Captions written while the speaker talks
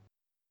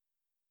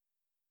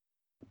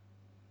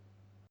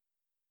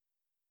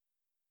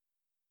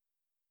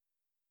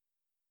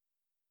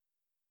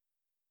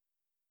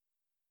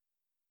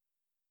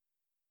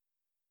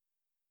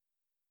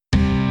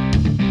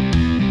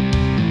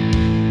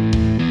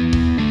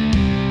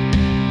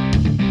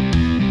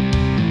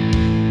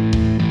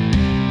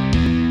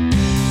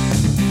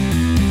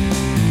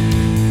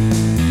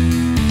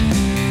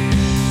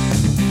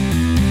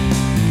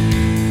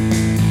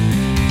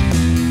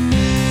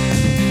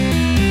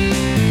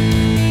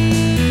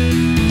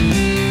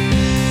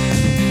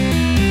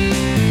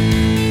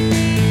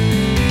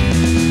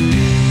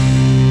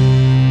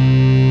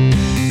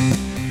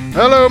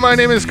Hello, my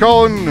name is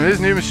Colin.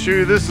 His name is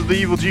Stu. This is the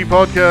Evil G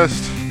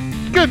Podcast.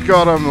 Good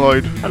God, I'm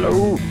loud.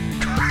 Hello.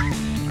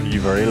 Are you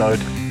very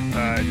loud?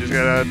 I just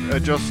gotta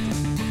adjust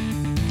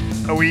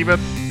a wee bit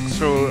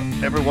so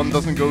everyone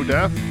doesn't go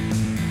deaf.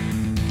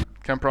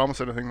 Can't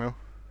promise anything though.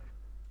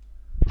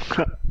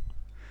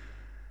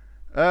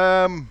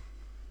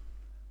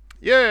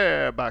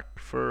 Yeah, back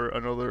for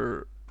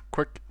another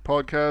quick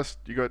podcast.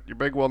 You got your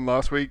big one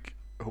last week.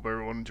 I hope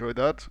everyone enjoyed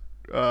that.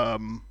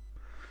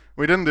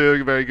 We didn't do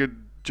a very good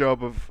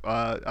job of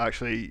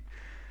actually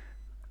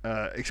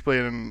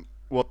explaining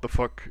what the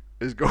fuck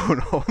is going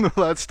on with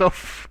that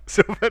stuff.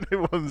 So if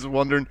anyone's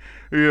wondering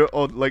who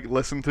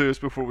listen to us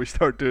before we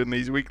start doing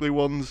these weekly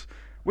ones,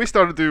 we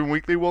started doing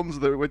weekly ones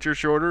which are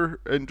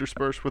shorter,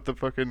 interspersed with the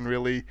fucking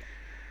really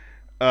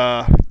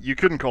you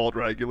couldn't call it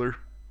regular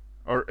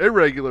or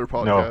irregular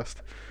podcast.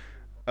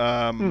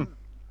 And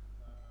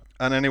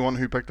anyone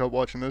who picked up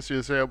watching this,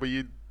 you say, but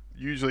you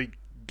usually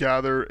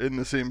gather in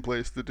the same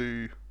place to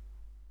do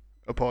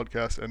a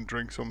podcast and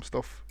drink some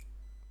stuff,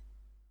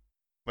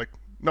 like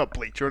not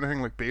bleach or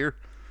anything, like beer.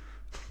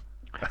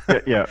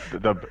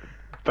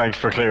 Thanks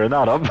for clearing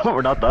that up.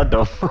 We're not that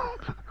dumb.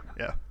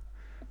 Yeah,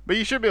 but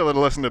you should be able to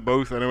listen to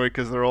both anyway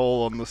because they're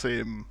all on the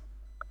same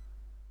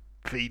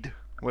feed,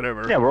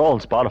 whatever. Yeah, we're all on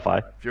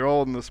Spotify. If you're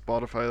all on the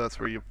Spotify, that's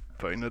where you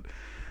find it.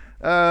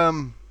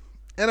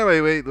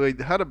 Anyway, we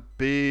had a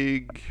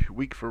big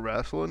week for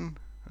wrestling.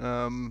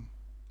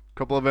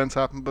 Couple events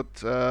happened,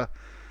 but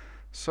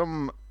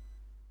some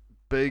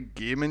big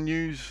gaming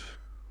news,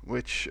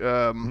 which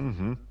God,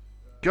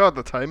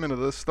 the timing of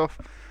this stuff.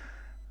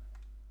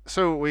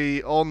 So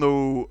we all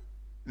know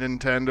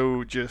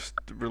Nintendo just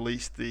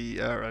released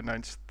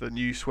announced the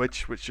new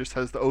Switch, which just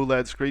has the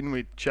OLED screen.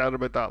 We chatted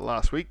about that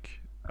last week,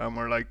 and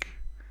we're like,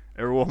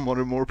 everyone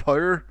wanted more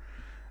power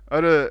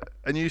out of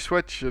a new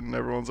Switch, and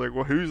everyone's like,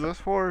 well, who's this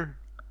for?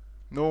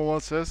 No one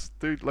wants this,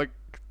 dude. Like,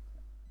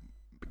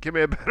 give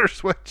me a better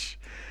Switch.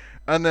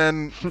 And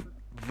then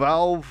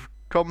Valve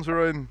comes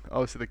around,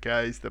 obviously the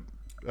guys that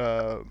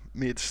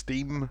made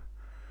Steam,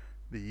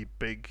 the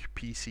big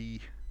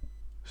PC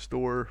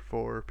store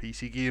for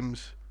PC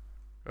games,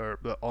 or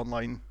the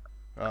online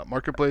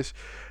marketplace,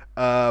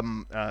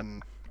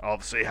 and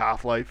obviously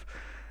Half-Life,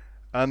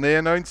 and they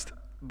announced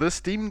the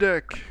Steam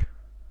Deck,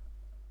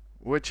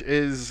 which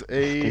is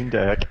a Steam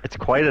Deck. It's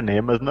quite a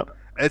name, isn't it?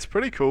 It's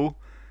pretty cool.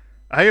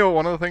 I know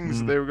one of the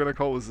things they were going to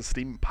call was the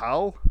Steam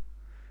Pal,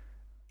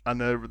 and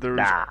there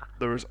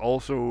was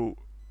also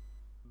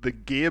the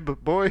Gabe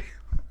Boy.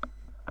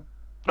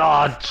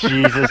 Oh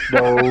Jesus!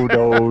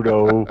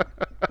 No!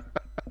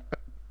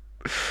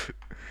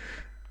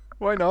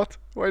 Why not?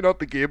 Why not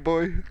the Game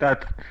Boy?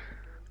 That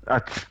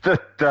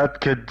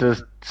could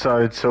just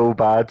sound so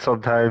bad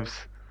sometimes.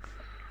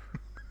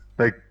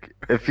 Like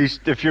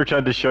if you're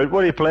trying to shout,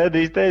 what are you playing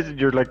these days? And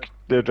they're like,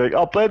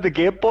 I'll play the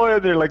Game Boy,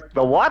 and they're like,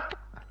 the what?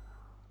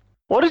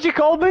 What did you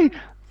call me?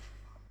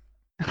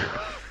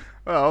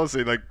 Well,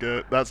 obviously,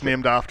 that's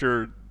named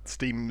after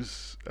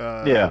Steam's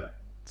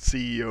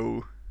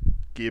CEO,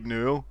 Gabe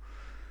Newell.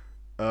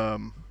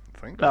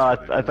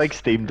 I think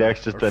Steam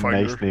Deck's just a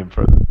founder. Nice name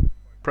for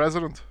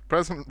President,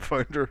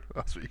 founder.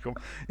 That's what you call.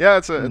 Yeah,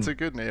 it's a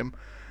good name.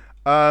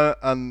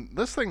 And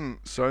this thing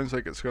sounds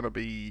like it's gonna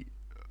be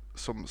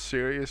some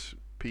serious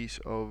piece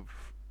of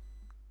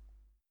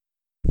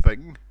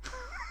thing.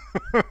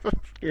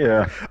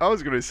 Yeah. I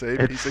was gonna say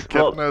piece of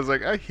kit, and I was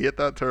like, I hate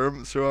that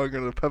term, so I'm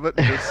gonna pivot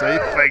and just say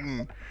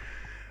thing.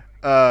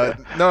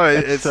 No,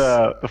 it's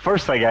the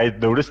first thing I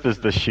noticed is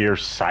the sheer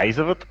size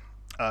of it.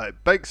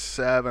 Big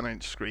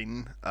 7-inch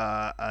screen,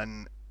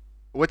 and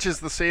which is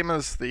the same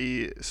as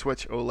the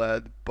Switch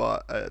OLED,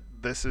 but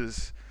this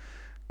is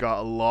got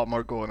a lot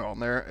more going on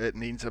there. It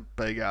needs a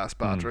big ass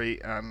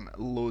battery and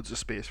loads of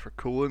space for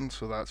cooling,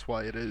 so that's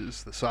why it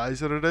is the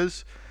size that it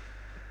is.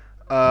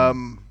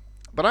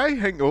 But I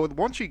think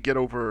once you get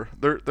over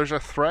there's a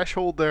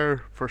threshold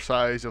there for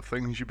size of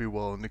things you'd be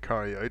willing to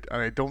carry out,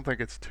 and I don't think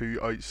it's too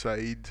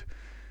outside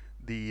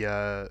the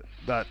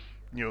that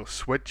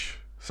Switch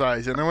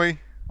size anyway.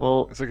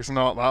 Well, it's like it's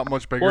not that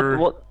much bigger.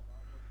 What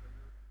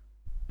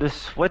the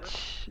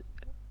Switch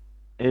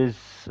is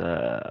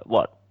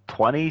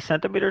 20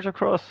 centimeters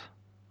across?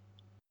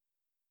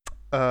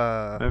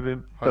 Maybe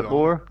a bit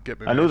more.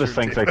 I know this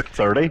thing's like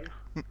 30.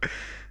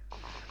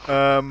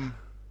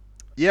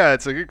 Yeah,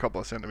 it's like a couple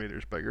of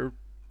centimeters bigger,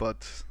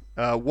 but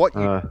what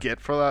you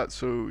get for that,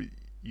 so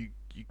you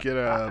get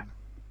an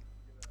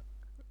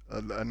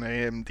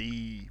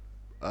AMD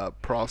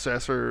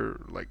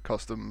processor, like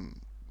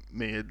custom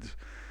made,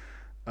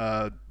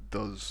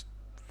 does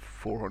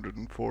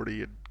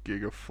 440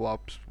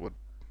 gigaflops. What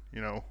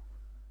you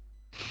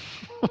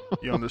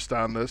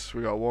understand this?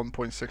 We got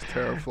 1.6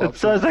 teraflops. It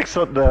sounds like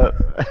something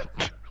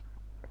that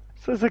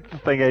sounds like the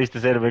thing I used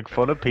to say to make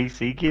fun of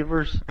PC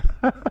gamers.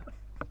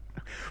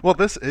 Well,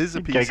 this is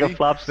a PC.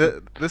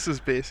 Gigaflops. This is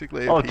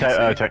basically a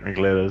PC.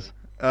 Technically it is.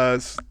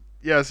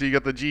 Yeah, so you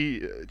got the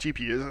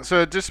GPU.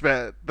 So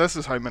this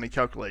is how many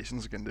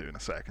calculations it can do in a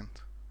second,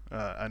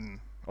 and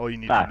all you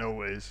need to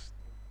know is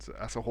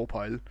that's a whole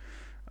pile.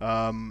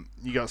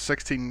 You got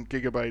 16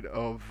 gigabyte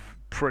of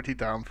pretty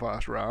damn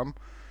fast RAM.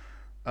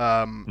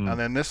 Mm. And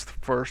then this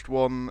first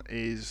one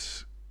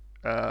is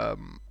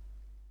um,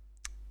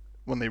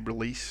 when they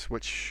release,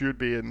 which should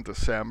be in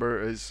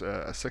December, is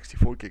a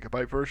 64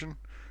 gigabyte version,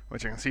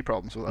 which I can see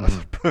problems with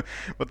Mm-hmm. that.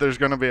 But there's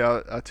going to be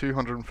a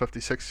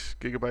 256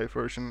 gigabyte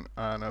version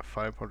and a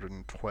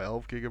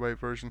 512 gigabyte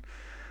version.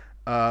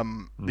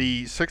 Mm.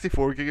 The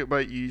 64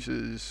 gigabyte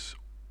uses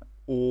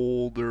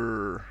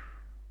older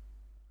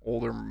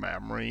older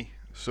memory.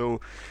 So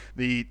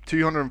the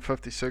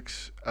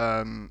 256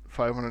 and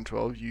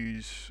 512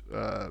 use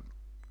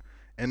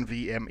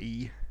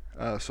NVMe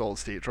solid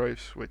state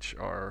drives, which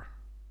are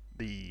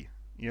the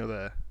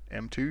the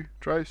M2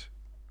 drives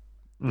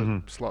that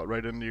Mm-hmm. slot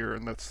right into your,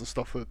 and that's the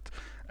stuff that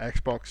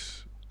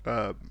Xbox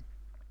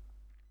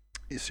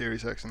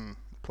Series X and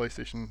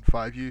PlayStation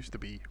 5 use to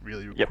be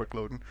really Yep. quick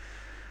loading.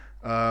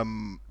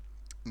 Um,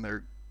 and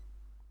they're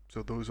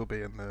so those will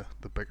be in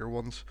the bigger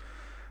ones.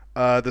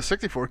 The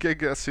 64 gig,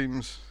 that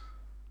seems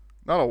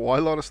not a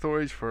wild lot of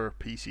storage for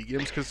PC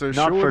games because they're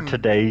Not for showing,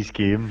 today's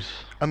games.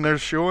 and they're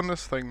showing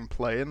this thing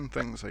playing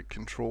things like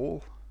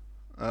Control.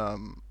 You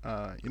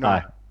know,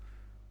 Aye.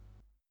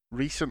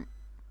 recent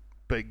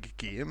big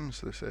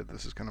games. They said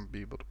this is going to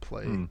be able to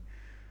play Mm.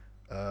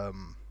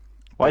 Well,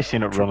 I big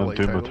seen it running AAA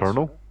Doom titles.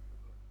 Eternal.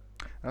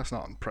 That's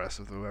not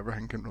impressive though.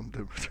 Everything can run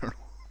Doom Eternal.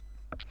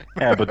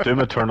 Yeah, but Doom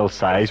Eternal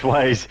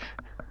size-wise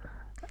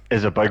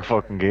is a big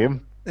fucking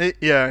game.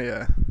 Yeah,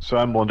 yeah. So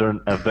I'm wondering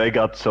if they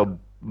got some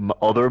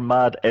other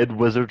mad Ed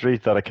wizardry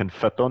that I can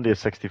fit onto a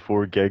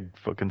 64 gig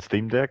fucking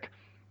Steam Deck.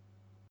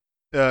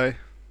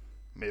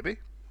 Maybe.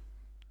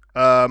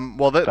 Well,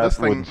 That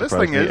wouldn't this surprise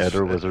thing me, Ed is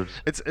or Wizards.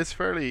 it's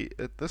fairly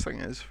this thing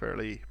is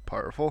fairly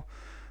powerful.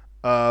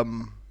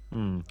 Um,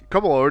 Hmm. a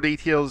couple other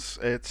details.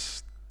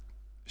 It's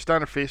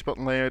standard face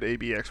button layout, A,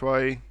 B, X,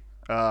 Y.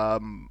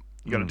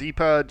 You got a Hmm.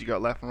 D-pad. You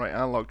got left and right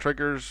analog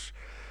triggers.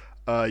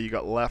 You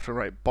got left and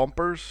right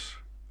bumpers.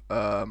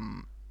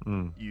 Um,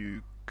 Hmm.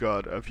 you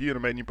got a view and a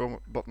menu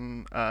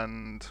button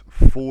and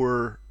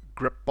 4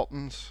 grip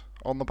buttons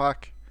on the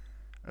back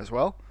as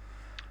well.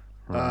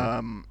 Right.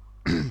 Um,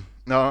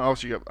 now,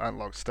 obviously, you got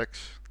analog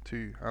sticks,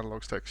 2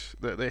 analog sticks.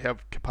 They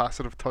have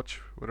capacitive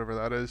touch, whatever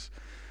that is.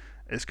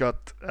 It's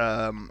got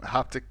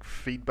haptic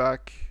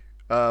feedback,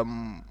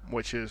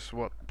 which is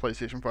what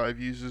PlayStation 5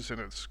 uses in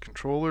its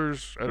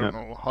controllers. I don't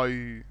Yeah. know how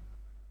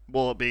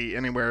will it be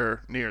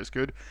anywhere near as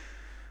good.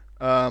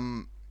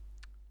 Um,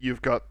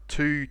 you've got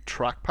 2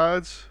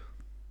 trackpads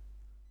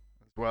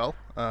as well.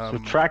 So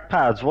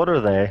trackpads, what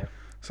are they?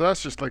 So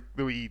that's just like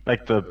the wee.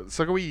 Like the It's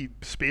like a wee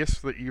space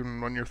that you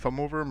can run your thumb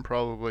over and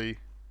probably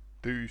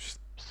do,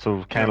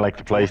 so kind of like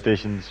the controls.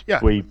 PlayStation's Yeah,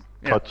 Wii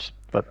yeah. Touch,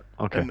 but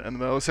okay. And the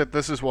middle said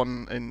this is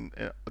one in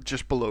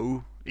just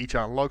below each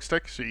analog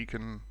stick, so you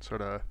can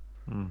sort of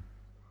Hmm.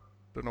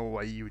 don't know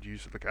why you would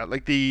use it like that.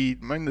 Like the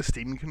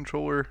Steam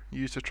controller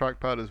used a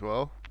trackpad as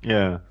well.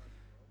 Yeah.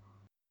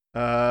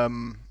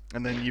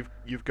 And then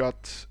you've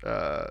got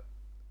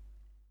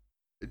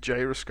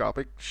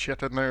gyroscopic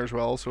shit in there as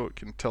well, so it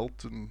can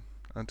tilt and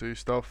do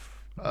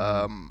stuff.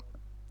 Hmm.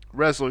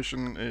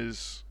 Resolution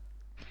is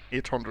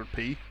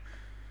 800p,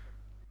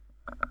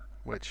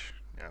 which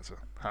yeah, it's a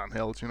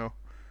handheld.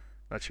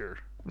 That's your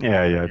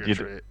Yeah, yeah.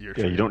 your Yeah, you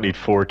trade don't need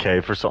off.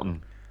 4K for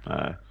something.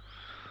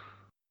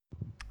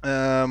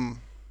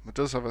 It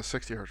does have a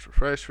 60 hertz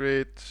refresh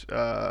rate.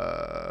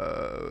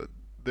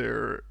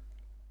 There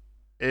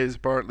is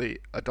apparently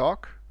a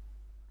dock,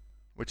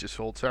 which is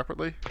sold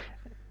separately,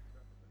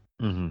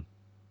 Mm-hmm.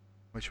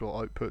 which will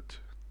output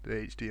the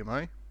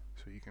HDMI,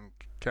 so you can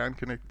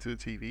connect to the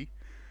TV.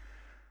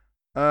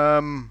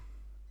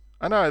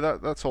 I know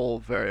that's all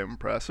very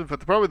impressive, but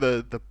probably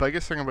the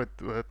biggest thing about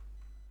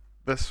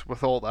this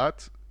with all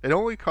that, it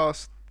only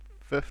costs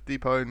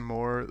 £50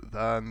 more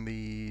than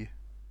the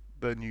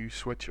new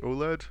Switch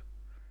OLED.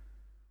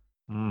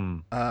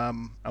 Mm.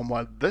 And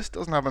while this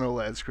doesn't have an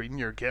OLED screen,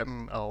 you're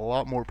getting a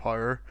lot more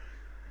power.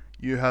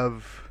 You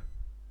have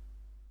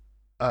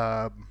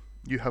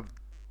you have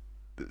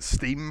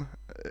Steam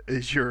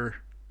is your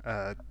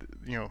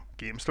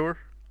game store,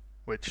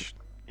 which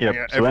Yep.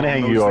 So everyone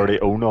anything you knows that already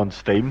own on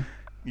Steam,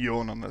 you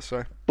own on this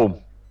side.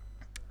 boom.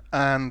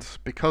 And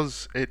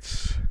because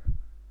it's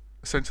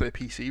essentially a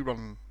PC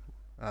running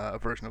a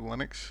version of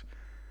Linux,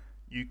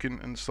 you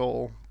can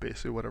install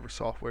basically whatever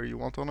software you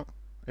want on it.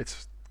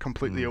 It's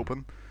completely Mm.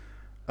 open.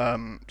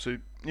 So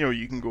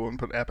you can go and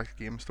put Epic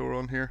Game Store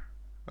on here,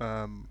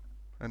 and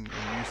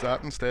use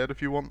that instead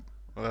if you want.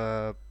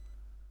 And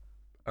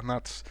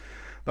that's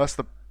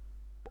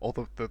all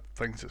the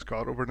things it's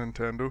got over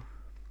Nintendo.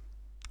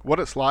 What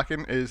it's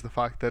lacking is the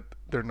fact that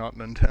they're not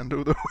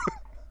Nintendo though.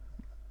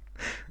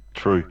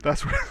 True.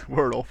 That's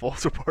where it all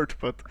falls apart.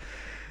 But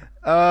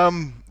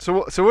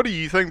so what do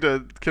you think?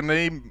 Can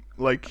they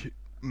like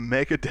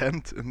make a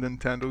dent in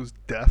Nintendo's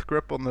death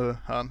grip on the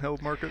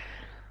handheld market?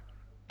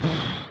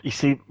 You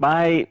see,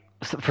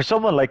 for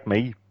someone like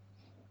me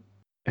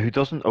who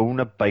doesn't own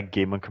a big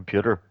gaming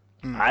computer,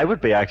 Mm. I would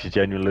be actually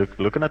genuinely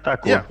looking at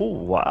that going, Yeah, "Oh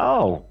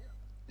wow,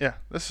 Yeah,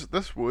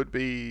 this would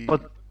be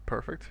But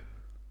perfect.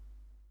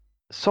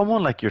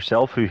 someone like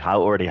yourself who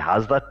already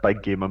has that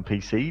big gaming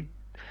PC,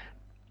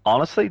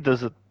 honestly,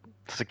 does it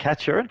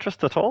catch your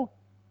interest at all?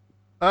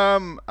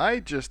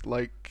 I just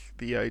like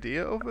the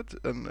idea of it,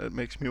 and it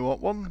makes me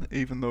want one.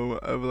 Even though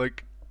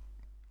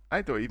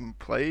I don't even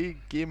play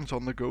games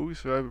on the go,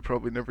 so I would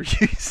probably never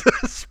use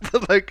this.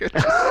 But like, I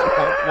just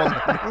want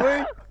one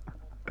anyway.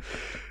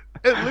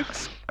 It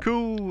looks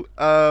cool.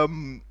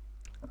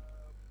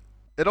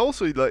 It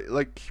also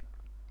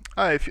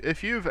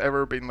if you've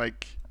ever been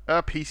like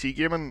PC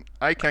gaming,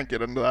 I can't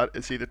get into that.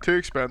 It's either too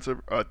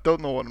expensive or I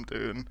don't know what I'm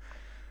doing.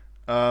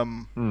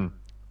 Um, Hmm.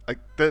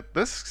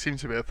 this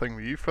seems to be a thing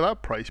with you for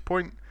that price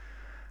point.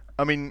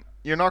 I mean,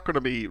 you're not going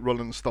to be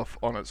running stuff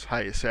on its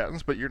highest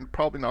settings, but you're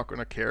probably not going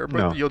to care. But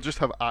No. you'll just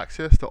have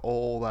access to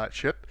all that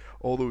shit,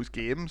 all those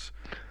games,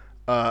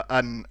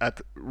 and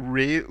at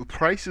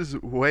prices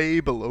way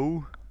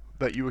below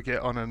that you would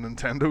get on a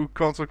Nintendo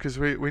console. Because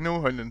we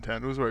know how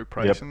Nintendo's about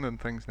Yep. pricing and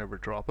things never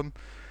dropping.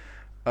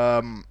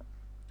 Um,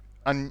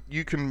 and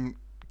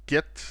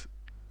get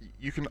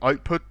you can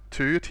output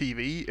to a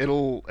TV.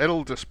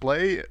 It'll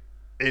display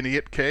in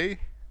 8K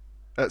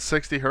at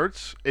 60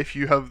 hertz if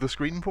you have the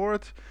screen for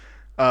it.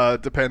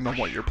 Depending on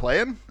what you're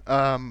playing.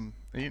 Or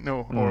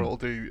Hmm. it'll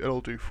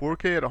do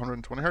 4K at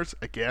 120 hertz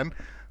again,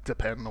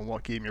 depending on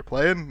what game you're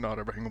playing. Not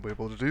everything will be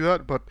able to do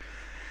that, but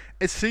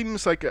it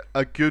seems like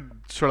a good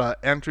sort of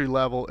entry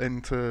level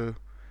into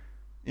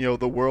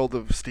the world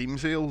of Steam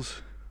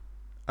sales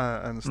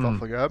and Hmm.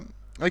 stuff like that.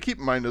 I keep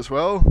in mind as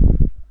well,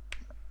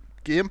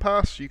 Game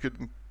Pass. You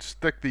could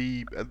stick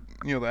the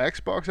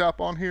Xbox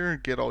app on here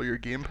and get all your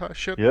Game Pass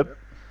shit. Yep.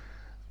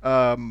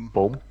 Um,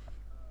 Boom.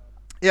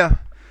 yeah,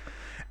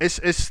 it's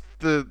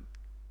the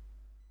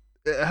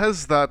it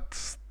has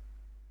that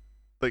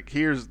like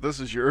this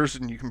is yours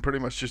and you can pretty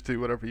much just do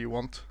whatever you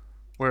want.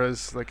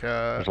 Whereas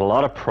There's a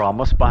lot of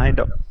promise behind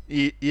it.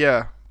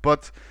 yeah,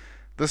 but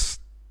this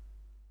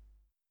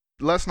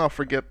let's not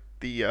forget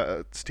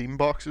the Steam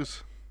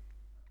boxes.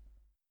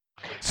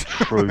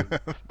 True.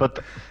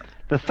 But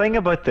the thing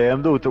about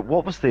them, though,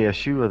 what was the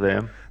issue with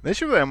them? The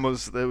issue with them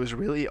was it was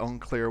really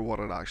unclear what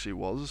it actually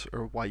was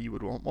or why you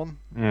would want one.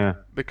 Yeah.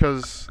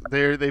 Because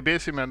they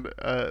basically meant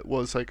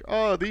was like,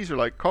 oh, these are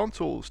like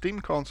consoles, Steam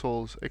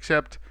consoles,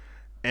 except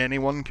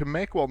anyone can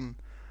make one,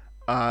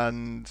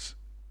 and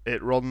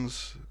it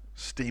runs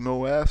Steam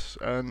OS,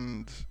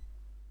 and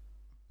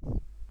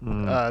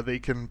Hmm. they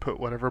can put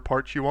whatever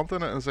parts you want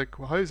in it. And it's like,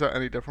 well, how is that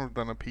any different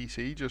than a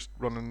PC just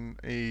running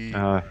a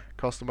Uh,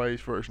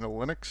 customized version of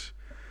Linux?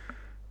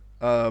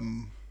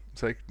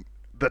 It's like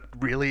that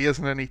really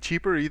isn't any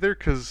cheaper either,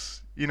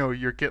 because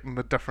you're getting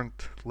the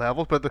different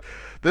levels. But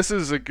this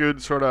is a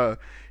good sort of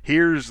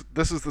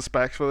this is the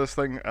specs for this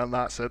thing, and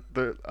that's it.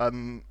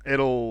 And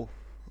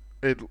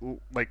it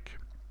like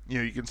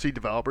you can see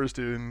developers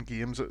doing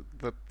games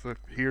that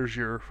here's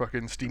your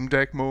fucking Steam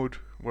Deck mode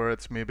where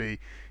it's maybe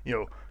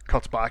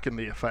cuts back in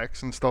the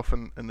effects and stuff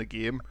in the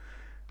game.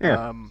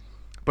 yeah. Um,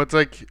 but it's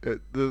like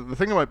the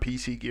thing about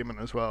PC gaming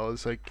as well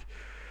is like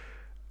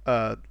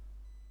uh,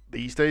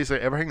 these days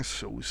like, everything's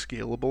so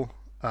scalable.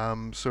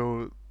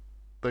 So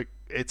like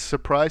it's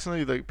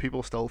surprisingly like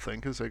people still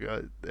think it's like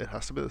it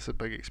has to be this a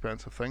big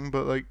expensive thing,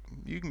 but like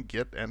you can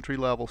get entry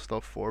level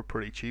stuff for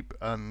pretty cheap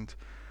and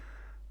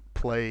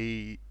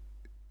play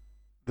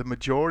the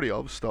majority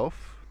of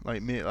stuff.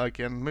 Like me,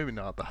 again, maybe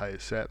not the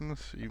highest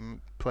settings.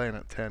 You playing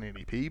at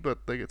 1080p, but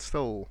like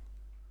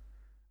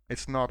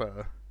it's not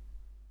a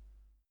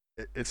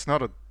it's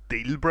not a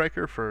deal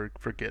breaker for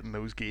getting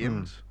those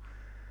Hmm. games.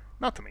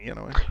 Not to me,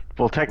 anyway.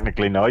 Well,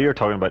 technically, now you're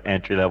talking about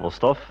entry level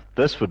stuff.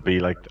 This would be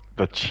like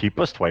the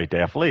cheapest way,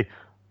 definitely,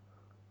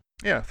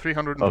 Yeah,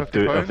 350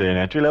 of pound. doing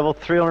entry level.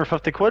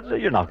 350 quid.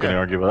 You're not going to Yeah,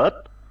 argue with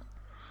that.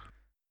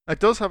 it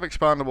does have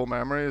expandable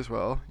memory as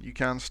well. You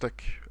can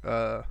stick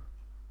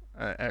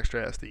an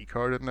extra SD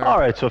card in All there.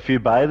 right. So if you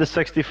buy the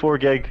 64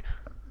 gig,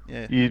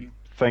 Yeah, you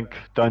think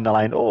down the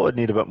line, oh, I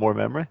need a bit more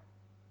memory.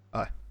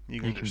 ah,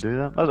 you You can can just do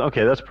that.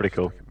 Okay, that's pretty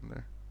cool. stick it in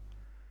there.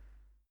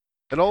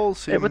 It all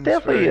It would seems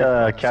definitely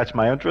very promising. catch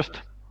my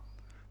interest.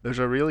 There's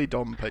a really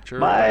dumb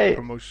picture, like My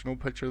promotional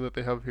picture that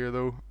they have here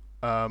though.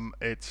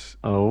 It's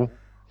oh.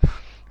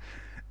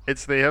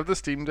 they have the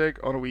Steam Deck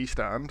on a wee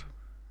stand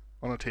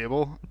on a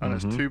table, and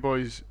it's Mhm. two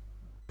boys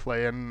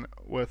playing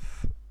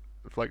with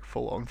like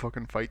full on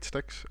fucking fight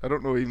sticks. I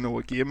don't even know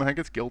what game. I think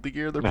it's Guilty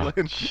Gear they're Oh,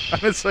 playing,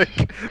 and it's like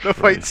Jesus the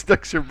fight Christ.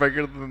 sticks are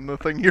bigger than the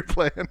thing you're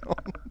playing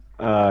on.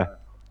 Uh,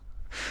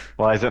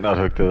 why is it not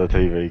hooked to the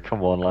TV?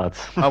 Come on,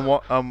 lads.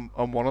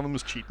 And one of them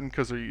is cheating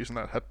because they're using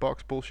that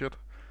hitbox bullshit.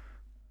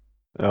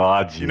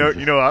 Oh, You Jesus.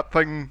 know that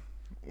thing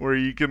where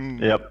you can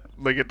Yep.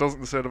 like it doesn't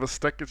instead of a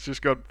stick, it's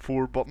just got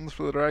four buttons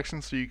for the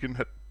directions, so you can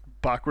hit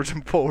backwards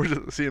and forwards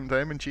at the same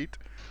time and cheat.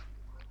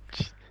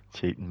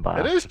 Cheating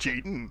It is bastards.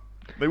 cheating.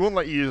 They won't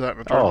let you use that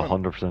in a Oh, tournament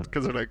 100%.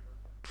 because they're like,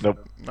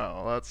 Nope.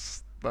 no,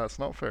 that's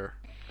not fair.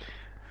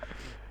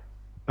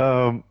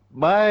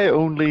 My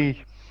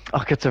only,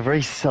 oh, it's a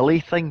very silly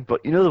thing,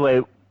 but you know the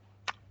way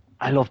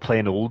I love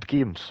playing old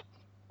games.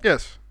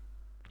 Yes.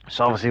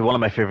 So obviously one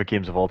of my favorite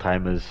games of all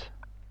time is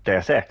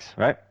Deus Ex,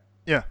 right?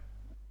 Yeah.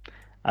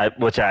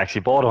 Which I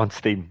actually bought on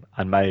Steam,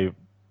 and my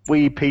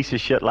wee piece of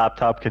shit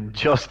laptop can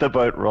just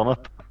about run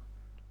it.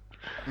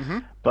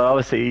 Mhm. But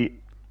obviously,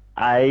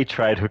 I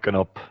tried hooking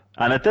up,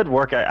 and it did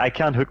work. I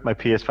can't hook my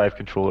PS5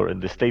 controller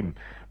into Steam,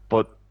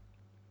 but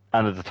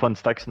and it's the twin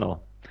sticks and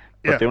all.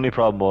 But Yeah. the only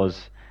problem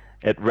was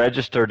it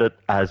registered it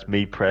as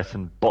me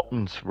pressing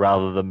buttons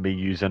rather than me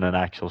using an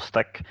actual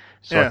stick,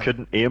 so I Yeah.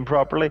 couldn't aim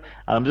properly.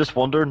 And I'm just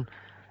wondering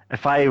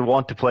if I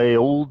want to play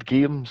old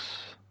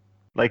games,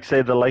 like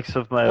say the likes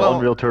of my Well,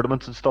 Unreal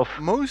tournaments and stuff,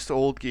 most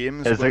old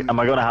games when am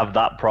I going to have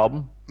that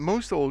problem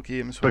most old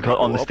games when they because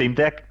on go the up, Steam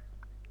Deck?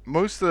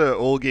 most of the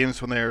old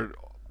games when they're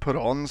put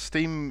on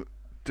Steam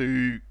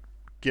do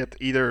get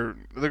either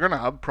they're gonna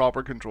have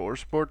proper controller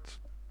support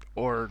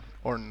or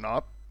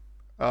not.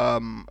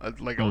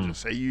 Like I'll Hmm.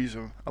 just say, use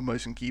a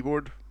mouse and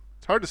keyboard.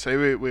 It's hard to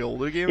say with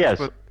older games, Yes,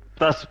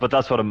 but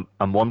that's what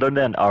I'm wondering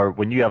then. Or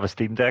when you have a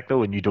Steam Deck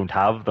though, and you don't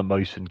have the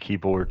mouse and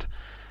keyboard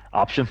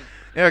option,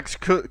 yeah,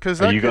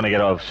 because are that you going could. to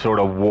get a sort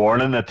of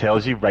warning that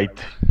tells you,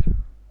 right,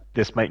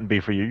 this mightn't be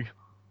for you?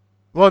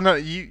 Well, no,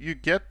 you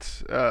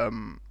get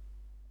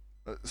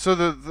so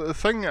the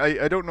thing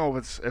I don't know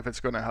if it's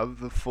going to have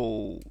the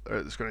full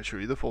it's going to show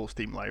you the full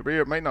Steam library.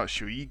 It might not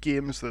show you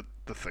games that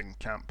the thing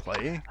can't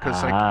play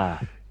because like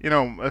Ah,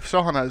 if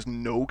someone has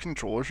no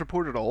controller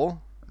support at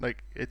all,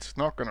 like it's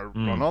not going to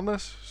run hmm. on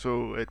this,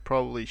 so it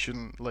probably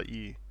shouldn't let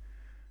you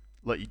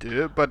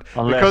do it. But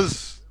Unless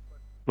because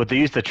would they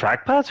use the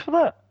trackpads for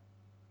that?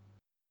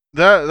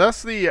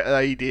 that's the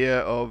idea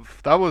of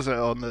that was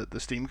on the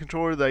Steam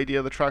controller. The idea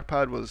of the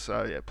trackpad was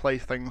play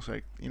things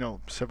like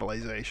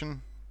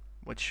Civilization,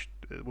 which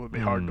it would be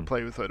hard to Hmm.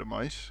 play without a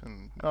mouse,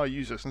 and I'll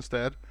use this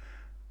instead.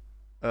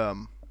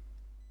 Um,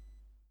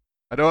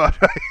 I don't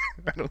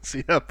I don't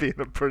see that being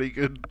a pretty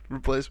good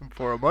replacement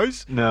for a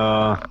mouse,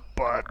 No,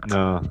 but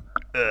no.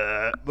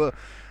 but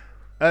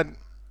and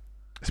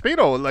speaking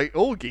of like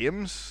old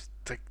games,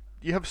 like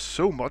you have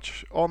so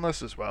much on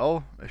this as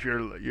well. If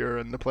you're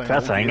into playing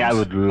That's old the thing. I games,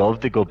 would love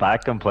to go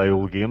back and play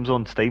old games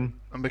on Steam.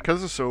 and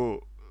because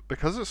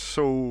it's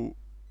so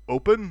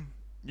open,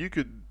 you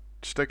could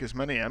stick as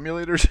many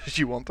emulators as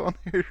you want on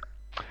here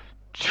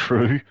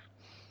True.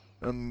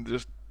 and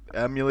just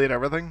emulate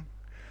everything.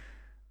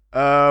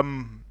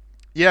 Um,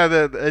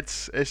 yeah,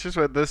 it's just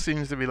what this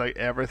seems to be like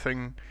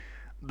everything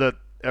that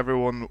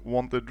everyone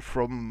wanted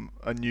from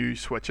a new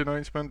Switch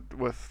announcement.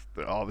 With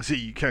obviously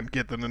you can't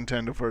get the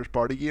Nintendo first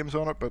party games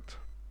on it, but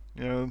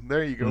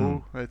there you Hmm.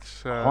 go.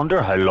 It's I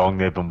wonder how long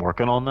they've been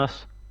working on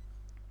this.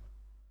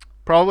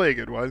 probably a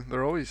good while.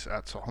 They're always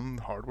at some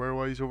hardware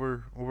wise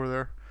over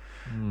there.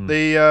 Hmm.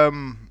 They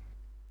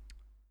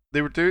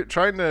they were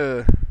trying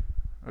to,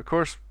 of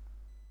course,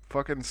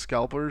 fucking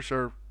scalpers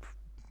or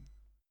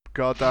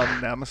goddamn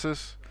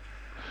nemesis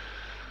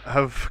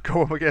have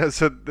come up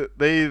against it.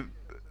 They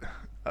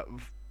uh,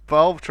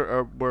 Valve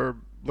were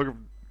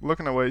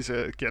looking at ways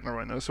of getting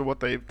around this. So what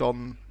they've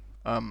done,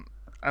 and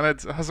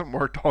it hasn't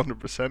worked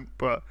 100%,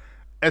 but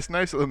it's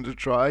nice of them to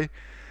try. It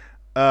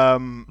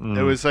Hmm.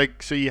 was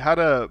like so you had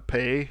to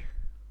pay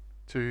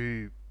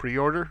to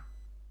pre-order,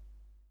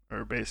 or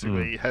Hmm.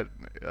 basically had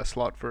a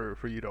slot for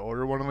you to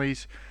order one of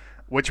these,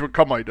 which would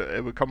come out.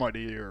 It would come out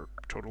of your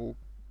total,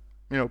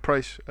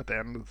 price at the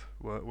end of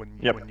when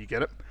Yep. you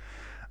get it.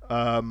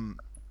 Um,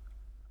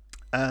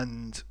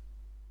 and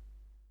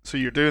so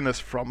you're doing this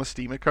from a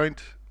Steam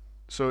account.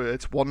 So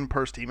it's one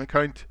per Steam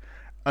account,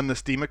 and the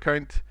Steam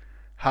account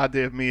had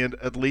to have made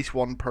at least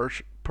one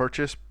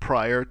purchase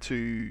prior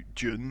to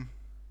June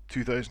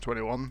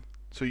 2021.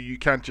 So you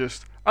can't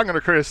just I'm going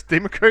to create a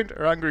Steam account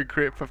or I'm going to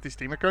create 50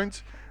 Steam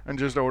accounts and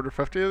just order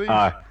 50 of these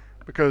Ah.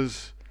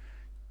 because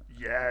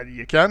yeah,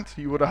 you can't.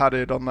 You would have had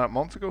it done that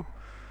months ago.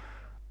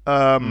 Hmm.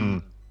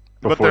 Um,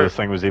 but Before this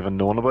thing was even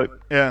known about.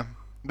 yeah,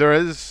 there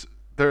is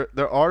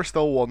there are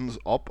still ones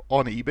up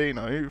on eBay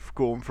now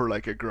going for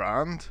like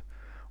 $1,000,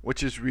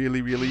 which is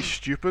really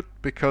stupid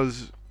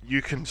because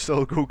you can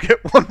still go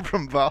get one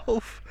from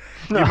Valve.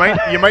 You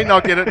might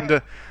not get it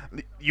into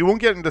you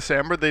won't get it in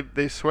December.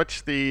 They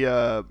switched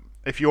the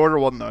if you order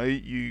one now,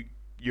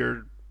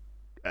 your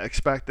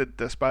expected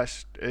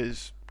dispatch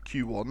is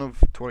Q1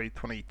 of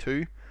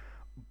 2022.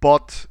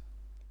 But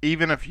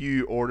even if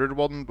you ordered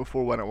one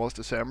before when it was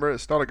December,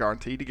 it's not a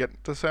guarantee to get in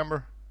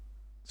December.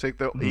 It's like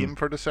they'll Hmm. aim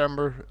for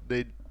December.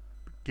 They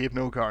gave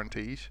no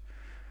guarantees.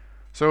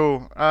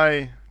 So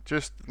I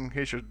just in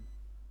case you're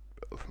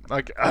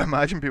like, I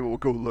imagine people will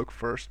go look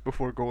first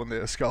before going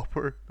to a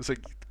scalper. It's like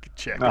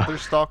check if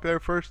there's Ah. stock there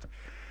first.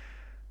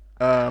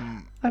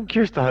 Um, I'm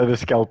curious to how the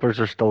scalpers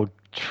are still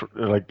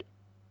like.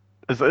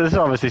 This is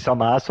obviously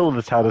some asshole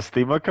that's had a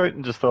Steam account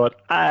and just thought,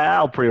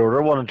 I'll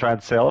pre-order one and try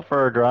and sell it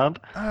for $1,000.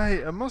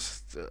 I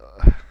must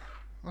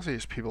say,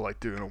 just people like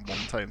doing a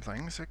one-time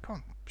thing. It's like,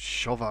 can't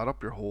shove that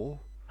up your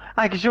hole.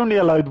 I because you're only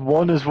allowed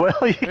one as well.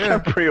 You Yeah,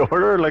 can't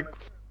pre-order like.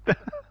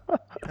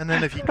 and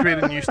then if you create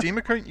a new Steam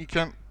account, you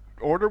can't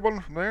order one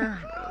from there.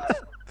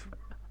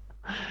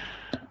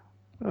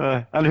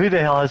 And who the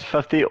hell has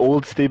 50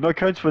 old Steam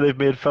accounts where they've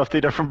made 50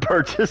 different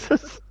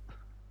purchases?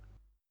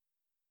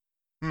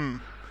 Hmm.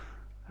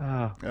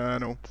 Uh, I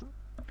know.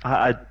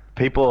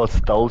 People will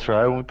still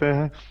try, won't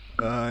they?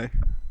 Aye.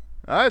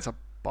 It's a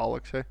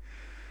bollocks, eh?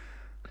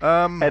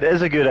 It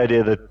is a good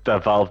idea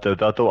that Valve did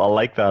that, though. I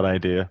like that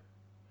idea.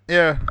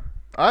 Yeah.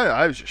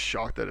 I was just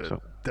shocked that it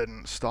So,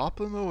 didn't stop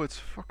them though. It's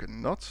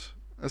fucking nuts.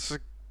 It's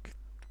like,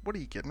 what are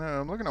you getting at?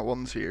 I'm looking at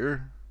ones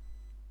here.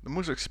 The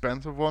most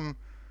expensive one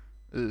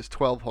is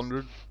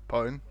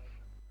 £1,200.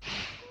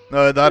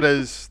 No, that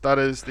is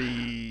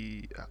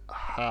the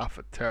half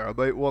a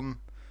terabyte one,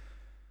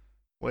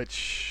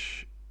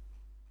 which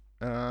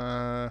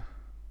wait,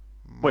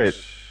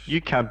 most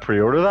you can't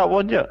pre-order that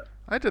one yet?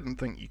 I didn't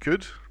think you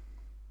could.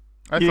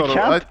 I You thought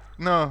can't?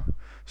 no.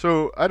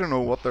 So I don't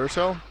know what they're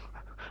selling.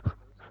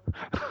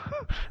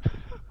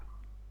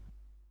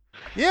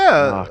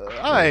 Yeah, Oh,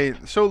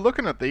 Christ. so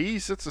looking at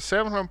these, it's a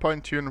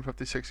 £700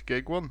 256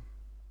 gig one.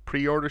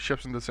 Pre-order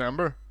ships in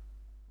December.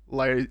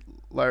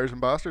 Liars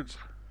and bastards.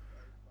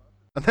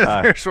 And then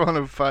Aye. there's one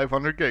of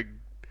 500 gig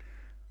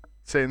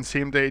saying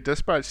same day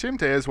dispatch. Same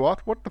day as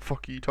what? What the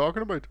fuck are you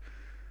talking about?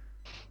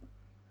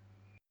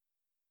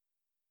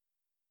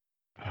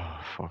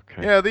 Oh, fuck.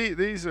 Yeah,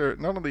 these are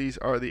none of these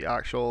are the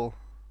actual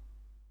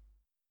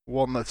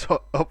one that's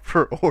up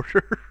for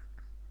order.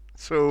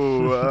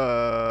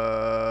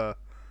 So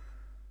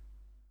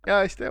yeah,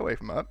 I stay away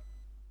from that.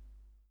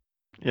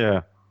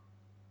 Yeah.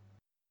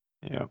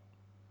 Yeah.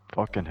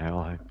 Fucking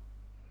hell, hey.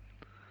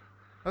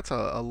 That's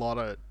a lot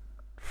of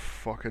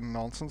fucking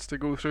nonsense to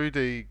go through.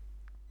 They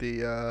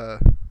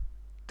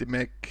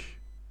make,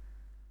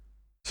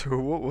 so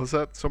what was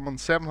that? Someone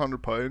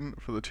 £700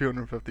 for the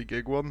 250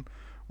 gig one,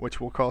 which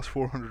will cost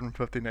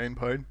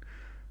 £459.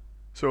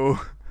 So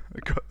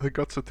it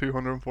got to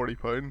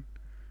 £240.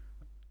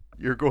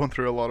 You're going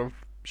through a lot of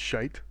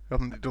shite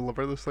having to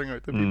deliver this thing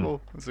out to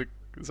people. It's like,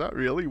 is that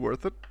really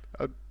worth it?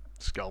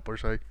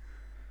 Scalpers, hey.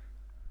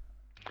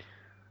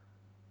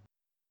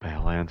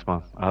 Bell ends,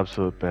 man.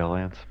 Absolute bell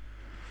ends.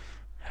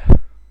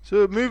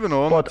 So moving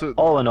on But to.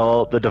 all in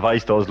all, the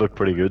device does look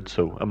pretty good,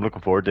 so I'm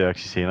looking forward to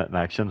actually seeing it in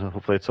action,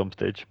 hopefully at some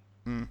stage.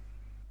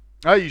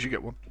 I usually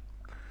get one.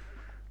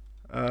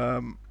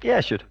 Yeah,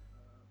 I should.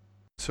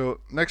 So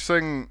next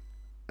thing,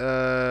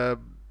 uh,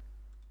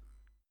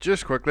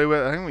 just quickly,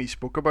 I think we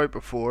spoke about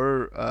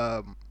before.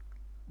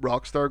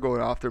 Rockstar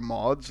going after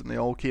mods, and they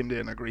all came to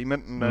an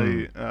agreement. And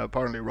now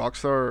apparently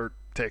Rockstar or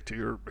Take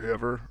Two or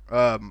whoever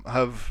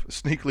have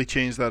sneakily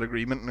changed that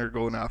agreement, and they're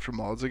going after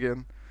mods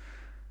again.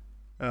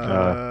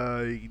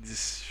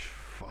 Just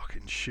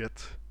fucking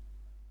shit.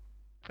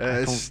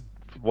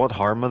 What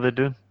harm are they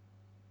doing?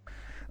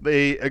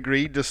 They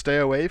agreed to stay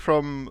away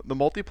from the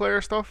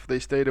multiplayer stuff. They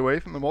stayed away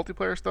from the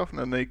multiplayer stuff, and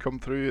then they come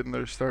through and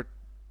they're starting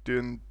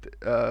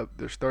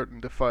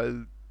to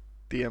file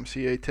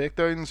DMCA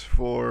takedowns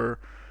for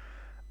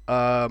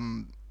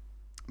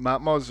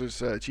map mods. There's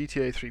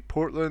GTA 3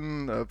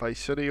 Portland, Vice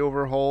City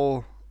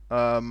overhaul,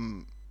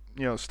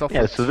 stuff.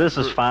 Yeah, so this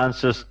is fans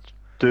just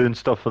doing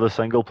stuff for the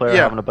single player,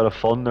 Yeah. having a bit of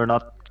fun. They're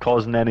not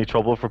causing any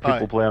trouble for people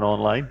Aye. playing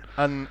online.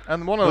 And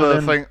one of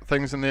the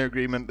things in the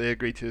agreement they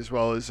agreed to as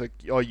well is like,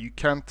 oh, you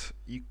can't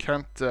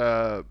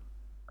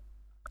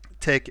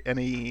take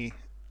any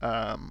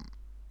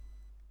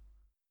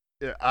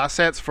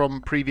assets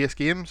from previous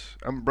games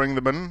and bring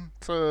them in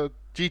to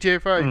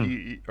GTA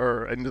 5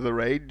 or into the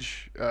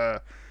Rage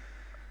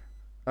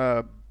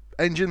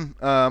engine.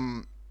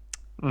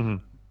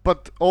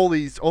 But all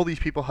these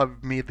people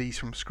have made these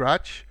from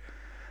scratch.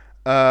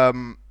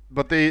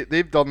 But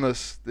they've done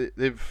this.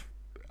 They've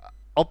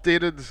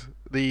updated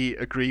the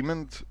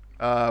agreement,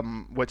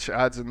 which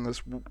adds in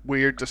this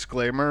weird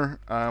disclaimer,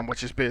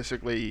 which is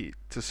basically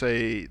to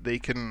say they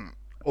can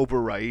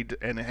override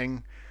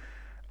anything.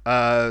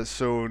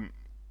 So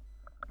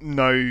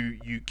now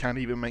you can't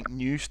even make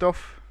new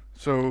stuff.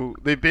 So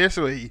they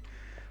basically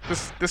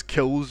this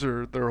kills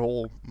their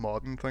whole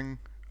modding thing.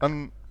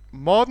 And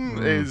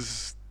modding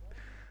is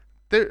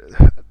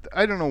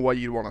I don't know why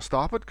you'd want to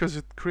stop it because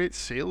it creates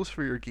sales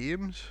for your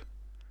games.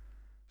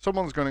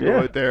 Someone's going to go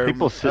out there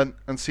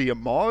and see a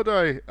mod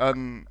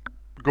and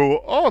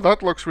go, oh,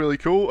 that looks really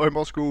cool. I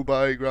must go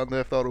buy Grand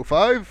Theft Auto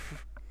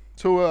 5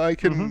 so I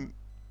can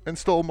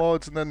install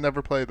mods and then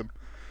never play them.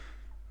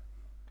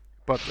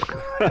 But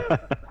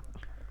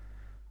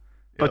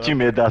but you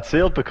made that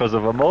sale because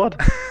of a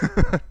mod.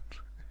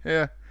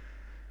 Yeah.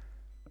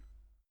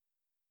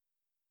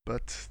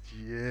 But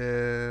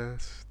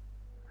yes,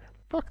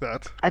 fuck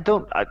that.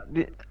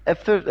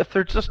 If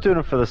they're just doing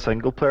it for the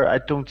single player, I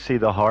don't see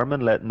the harm in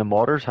letting the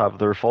modders have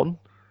their fun.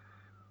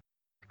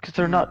 Because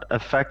they're not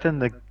affecting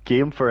the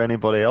game for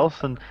anybody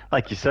else. And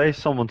like you say,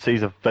 someone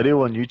sees a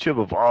video on YouTube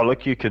of, oh,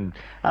 look, you can,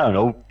 I don't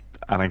know,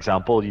 an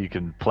example, you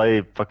can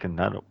play fucking,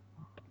 I don't know,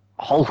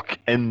 Hulk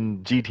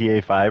in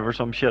GTA 5 or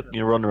some shit.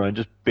 You run around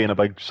just being a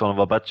big son of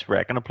a bitch,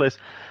 wrecking a place.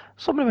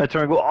 Somebody might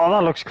turn and go, oh,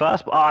 that looks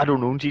class, but I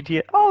don't own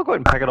GTA. Oh, I'll go out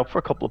and pick it up for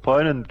a couple of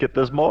 £1 and get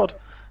this mod.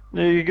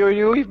 There you go,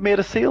 you've made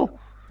a sale.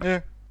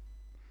 Yeah.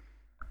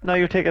 Now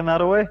you're taking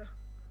that away.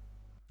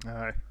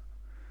 Aye.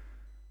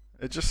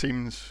 It just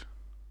seems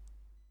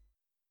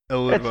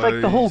It's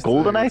like the whole ill-advised.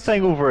 GoldenEye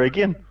thing over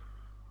again.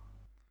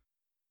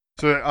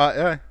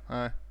 So,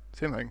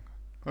 same thing.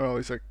 We're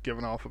always like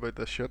giving off about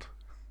this shit.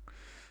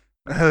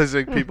 There's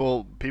like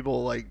Hmm.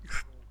 people like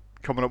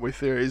coming up with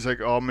theories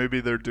like, oh,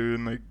 maybe they're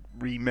doing like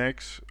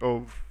remakes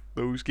of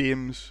those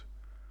games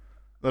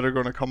that are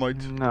going to come out,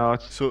 No,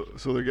 it's so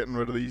they're getting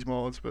rid of these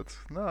mods. But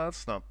no,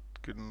 that's not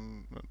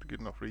not good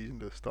enough reason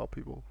to stop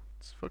people.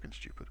 It's fucking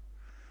stupid.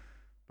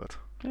 But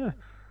yeah,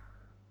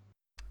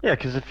 yeah.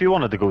 Because if you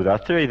wanted to go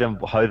that theory, then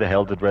how the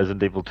hell did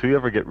Resident Evil 2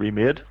 ever get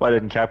remade? Why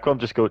didn't Capcom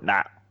just go,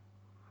 nah?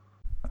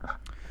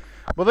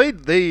 well,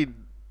 they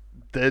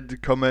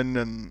did come in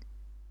and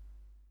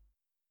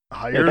Yeah,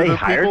 hire they the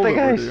hired people the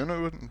that were guys.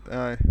 doing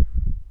it.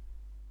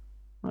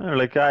 They're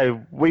like,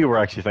 we were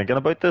actually thinking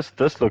about this.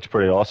 This looks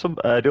pretty awesome.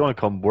 Do you want to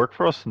come work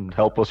for us and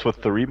help us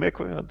with the remake?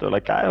 They're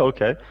like,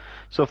 okay.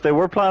 So if they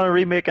were planning on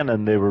remaking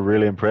and they were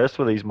really impressed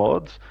with these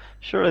mods,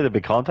 surely they'd be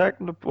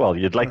contacting them. Well,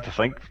 you'd like to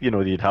think,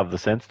 you'd have the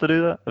sense to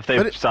do that. If they've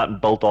But it, sat and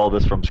built all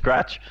this from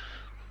scratch.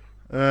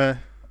 uh,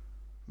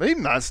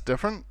 even that's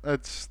different.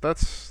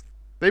 That's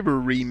they were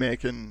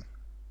remaking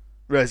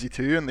Resi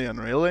 2 in the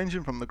Unreal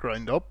Engine from the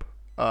ground up,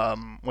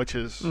 which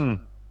is, Hmm.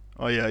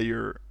 oh yeah,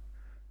 you're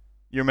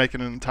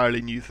making an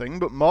entirely new thing.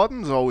 But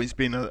modding's always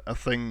been a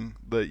thing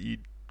that you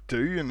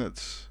do, and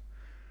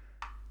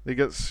it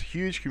gets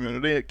huge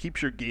community. It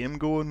keeps your game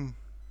going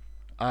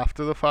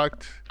after the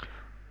fact,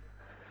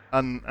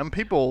 and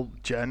people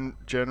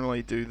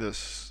generally do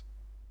this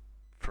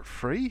for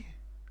free.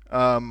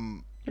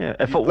 Um, Yeah,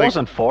 if you, it like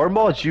wasn't for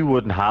mods, you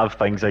wouldn't have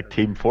things like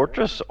Team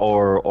Fortress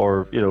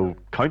or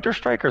Counter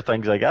Strike or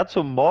things like that.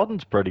 So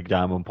modding's pretty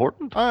damn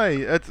important.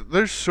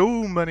 there's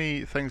so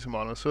many things I'm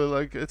on. So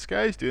like, it's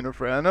guys doing it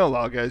for. I know a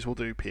lot of guys will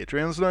do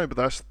Patreons now, but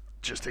that's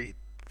just to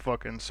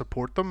fucking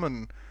support them,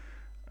 and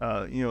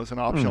it's an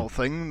Hmm. optional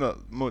thing that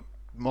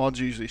mods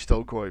usually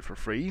still go out for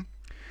free.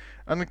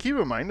 And to keep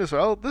in mind as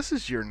well, this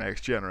is your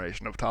next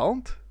generation of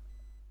talent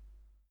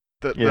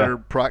that Yeah. are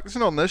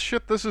practicing on this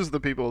shit. This is the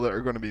people that are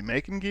going to be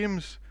making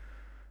games.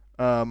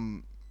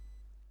 Um,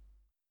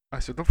 I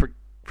said don't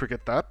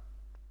forget that.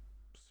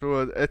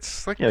 So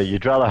it's like Yeah,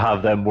 you'd rather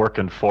have them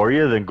working for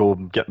you than go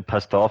getting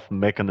pissed off and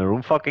making their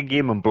own fucking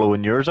game and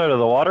blowing yours out of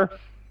the water.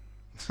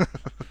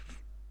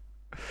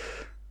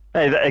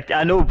 Hey,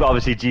 I know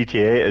obviously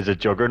GTA is a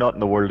juggernaut in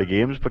the world of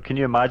games, but can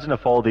you imagine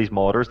if all these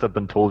modders have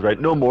been told, right,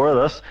 no more of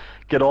this,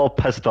 get all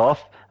pissed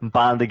off and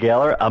band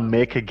together and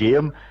make a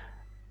game,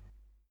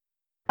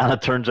 and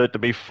it turns out to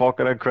be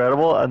fucking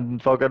incredible,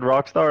 and fucking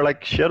Rockstar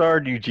like shit,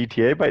 our new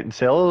GTA mightn't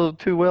sell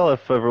too well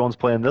if everyone's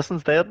playing this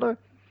instead now.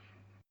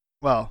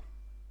 well,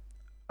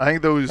 I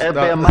think those It'd be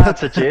a mad that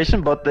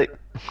situation, but they.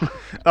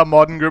 that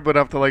modern group would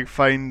have to like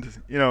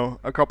find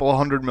a couple of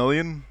 100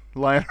 million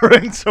lying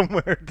around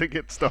somewhere to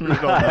get started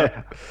on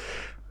that.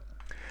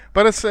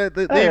 But it's Hey,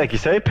 like you they've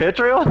say,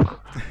 Patreon.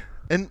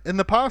 in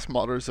the past,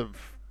 modders have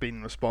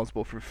been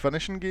responsible for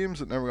finishing games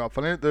that never got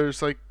finished.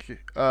 There's like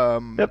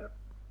Yep.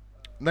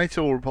 Knights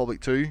of the Old Republic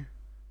 2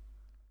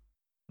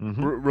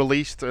 Mhm.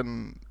 released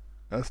in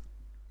a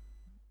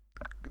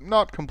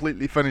not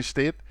completely finished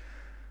state,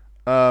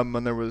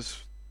 and there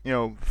was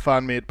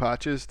fan made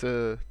patches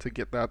to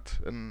get that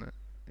and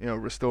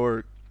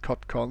restore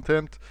cut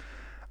content.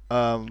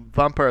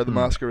 Vampire the Hmm.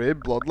 Masquerade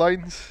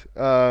Bloodlines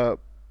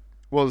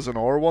was an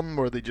R one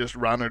where they just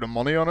ran out of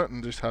money on it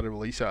and just had to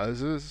release it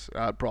as is.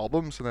 Had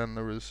problems, and then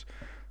there was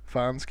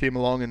fans came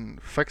along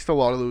and fixed a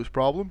lot of those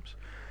problems.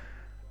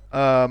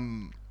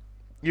 Um,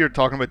 you're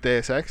talking about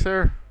Deus Ex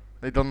there.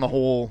 They done the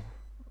whole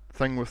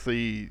thing with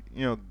the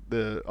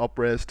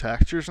upres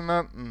textures and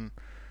that, and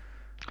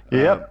uh,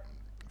 Yep.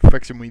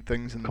 fixing wee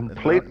things in that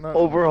Complete and that. And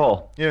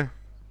overhaul. yeah,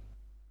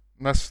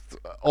 and that's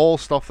all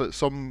stuff that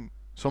some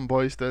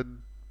boys did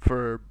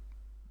for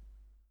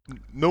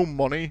no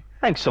money,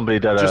 I think somebody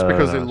did just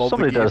because they a love the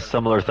somebody did a game.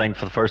 similar thing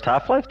for the first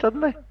Half-Life,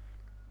 didn't they?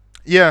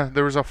 Yeah,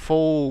 there was a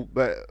full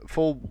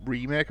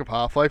remake of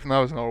Half Life, and that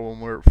was another one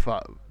where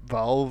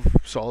Valve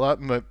saw that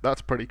and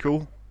that's pretty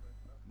cool.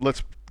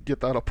 Let's get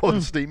that up on Hmm.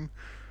 Steam.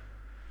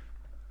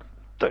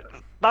 Th-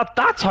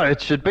 that's how it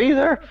should be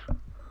there.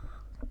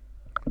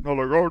 No,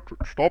 like, oh,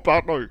 stop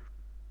that now.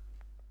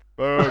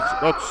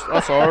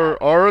 That's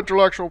our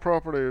intellectual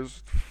property.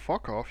 Is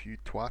fuck off, you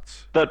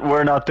twats. That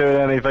we're not doing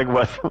anything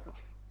with. Like,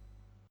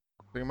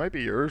 it might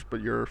be yours,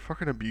 but you're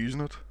fucking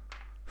abusing it.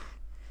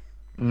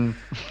 Mm.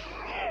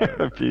 Uh,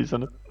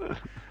 Abusing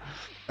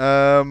it.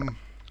 um,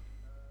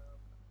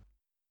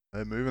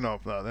 moving on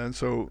from that then.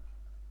 So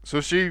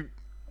she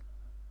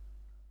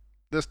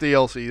this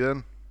DLC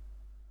then.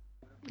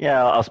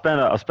 Yeah, I'll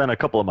spend a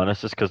couple of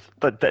minutes just because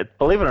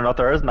believe it or not,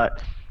 there isn't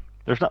that.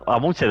 There's not. I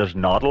won't say there's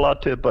not a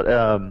lot to it, but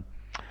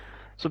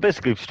so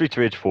basically, Streets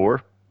of Rage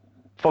 4,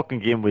 fucking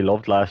game we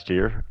loved last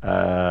year.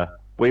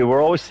 We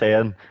were always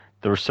saying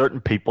there were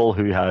certain people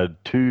who had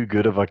too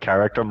good of a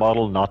character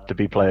model not to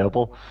be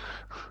playable,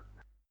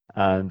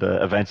 and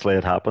eventually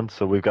it happened.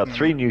 So we've got Mm.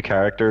 three new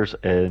characters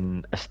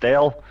in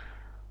Estelle,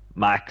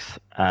 Max,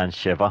 and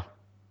Shiva.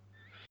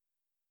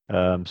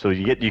 So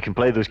you can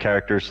play those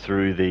characters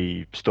through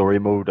the story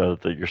mode,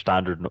 your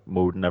standard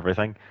mode and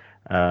everything.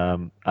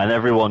 And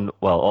everyone,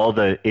 well, all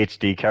the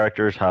HD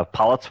characters have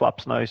palette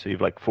swaps now, so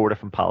you've like four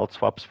different palette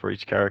swaps for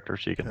each character,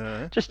 so you can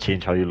Okay. just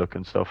change how you look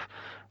and stuff.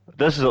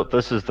 This is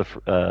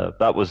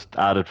that was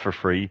added for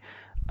free,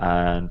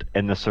 and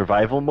in the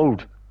survival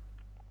mode,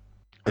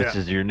 Yeah. which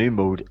is your new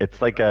mode,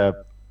 it's like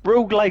a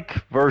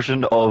roguelike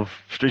version of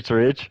Streets of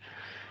Rage.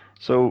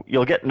 So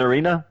you'll get an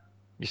arena,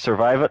 you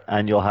survive it,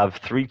 and you'll have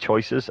three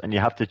choices, and you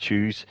have to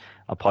choose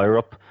a power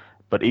up,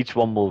 but each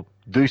one will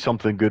do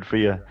something good for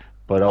you,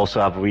 but also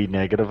have a wee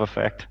negative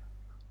effect.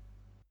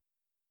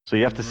 So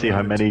you have to see how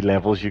Right. many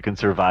levels you can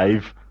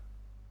survive,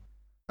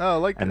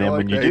 Oh, and I then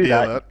when like you the do idea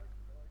of that,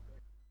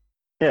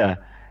 that. yeah,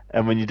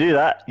 and when you do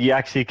that, you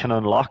actually can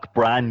unlock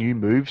brand new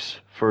moves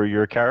for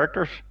your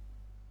characters,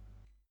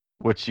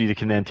 which you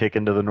can then take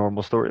into the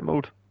normal story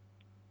mode.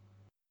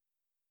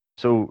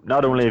 So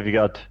not Right. only have you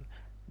got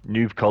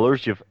new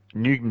colors, you have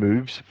new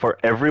moves for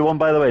everyone,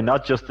 by the way,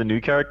 not just the new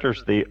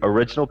characters. The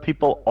original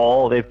people,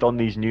 all they've done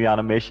these new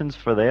animations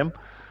for them,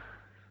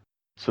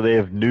 so they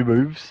have new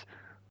moves.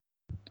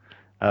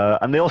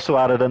 And they also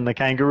added in the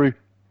kangaroo,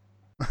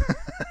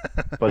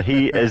 but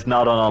he is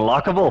not an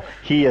unlockable.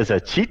 He is a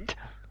cheat.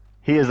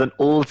 He is an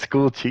old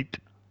school cheat.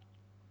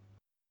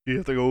 You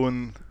have to go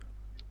and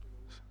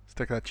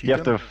stick that You cheat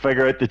have in. to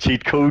figure out the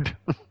cheat code,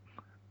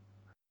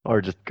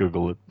 or just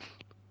Google it.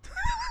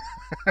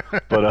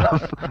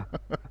 But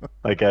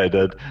like I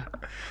did.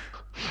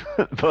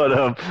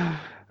 But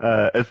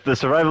it's the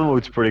survival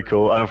mode's pretty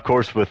cool, and of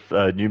course, with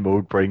new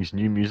mode brings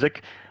new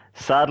music.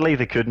 Sadly,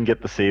 they couldn't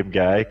get the same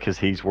guy because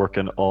he's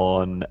working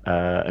on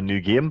a new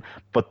game.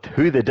 But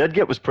who they did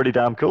get was pretty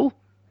damn cool.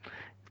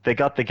 They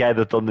got the guy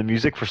that done the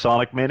music for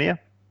Sonic Mania,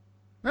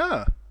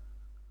 Ah,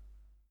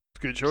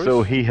 good so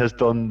choice. he has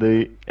done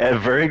the a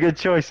very good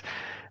choice.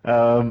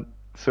 Um,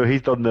 so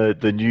he's done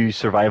the new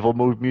survival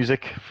mode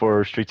music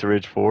for Streets of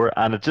Rage 4,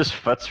 and it just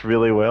fits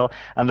really well.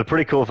 And the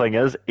pretty cool thing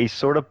is, he's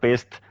sort of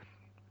based.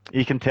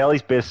 You can tell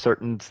he's based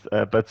certain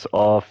bits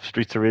of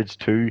Streets of Rage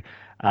 2,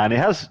 and he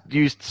has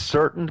used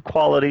certain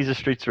qualities of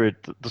Streets of Rage,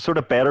 the sort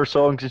of better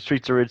songs in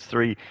Streets of Rage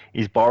 3.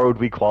 He's borrowed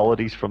wee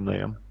qualities from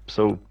them.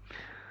 So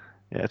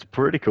yeah, it's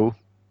pretty cool,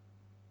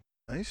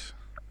 Nice.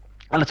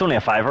 and it's only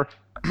a fiver.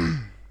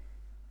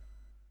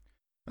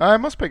 I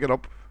must pick it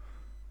up.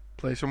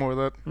 Play some more of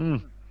that.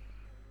 Mm.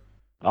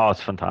 Oh,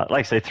 it's fantastic.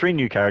 Like I say, three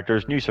new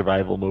characters, new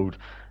survival mode,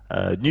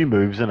 new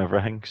moves and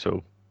everything.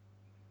 So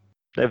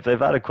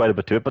they've added quite a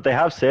bit to it, but they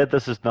have said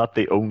this is not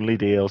the only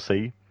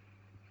DLC.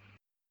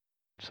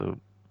 So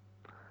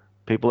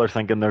people are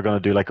thinking they're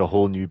going to do like a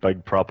whole new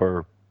big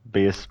proper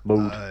base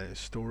mode.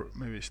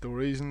 Maybe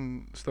stories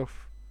and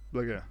stuff.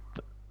 Like a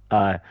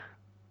Uh,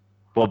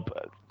 well,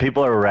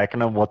 people are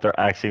reckoning what they're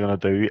actually going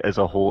to do is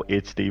a whole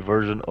HD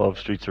version of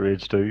Streets of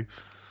Rage 2.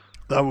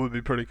 that would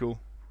be pretty cool.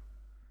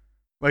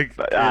 Like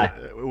But,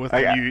 with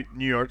the I,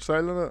 new art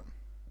style in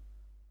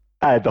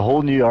it. the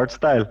whole new art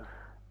style.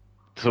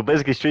 So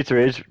basically, Streets of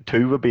Rage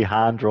 2 would be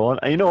hand drawn.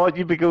 And you know what?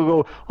 You'd be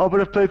go, oh, but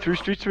I've played through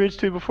Streets of Rage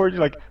 2 before. And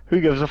you're like,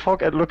 who gives a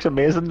fuck? It looks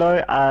amazing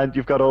now, and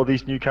you've got all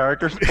these new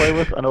characters to play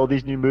with and all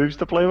these new moves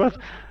to play with.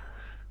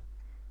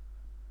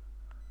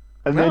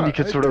 And then No, you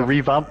could sort of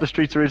revamp the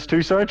Streets of Rage 2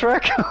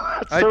 soundtrack.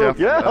 So,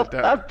 yeah,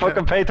 I'd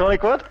fucking pay 20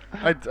 quid.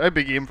 I'd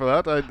be game for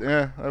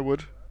that. I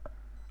would.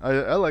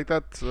 I like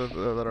that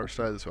art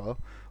style as well.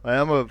 I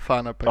am a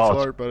fan of Oh, pixel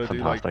it's art, but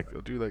fantastic.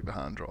 I do like the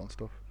hand drawn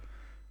stuff.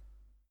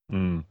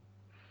 Mm.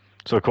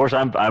 So of course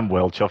I'm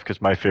well chuffed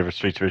because my favorite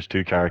Street Fighter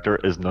 2 character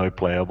is now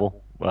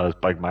playable as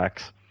Big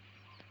Max.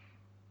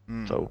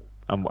 Mm. So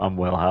I'm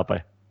well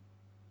happy.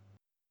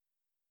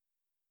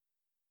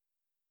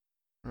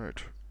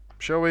 Right.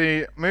 Shall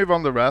we move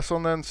on to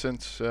wrestling then?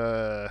 Since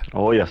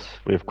Oh yes,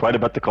 we have quite a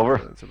bit to cover.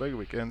 it's a big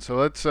weekend, so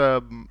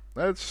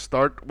let's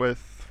start with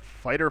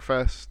Fighter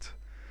Fest,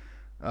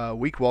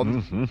 week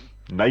one, hmm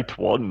Night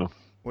one.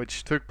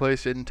 which took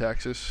place in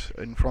Texas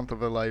in front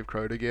of a live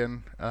crowd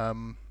again.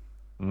 hmm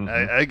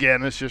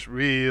Again, it's just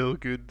real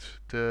good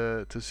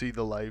to see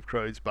the live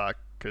crowds back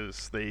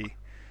because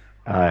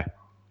Aye.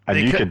 And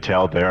they you ca- can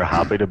tell they're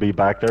happy to be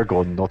back there,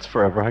 going nuts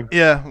for everything.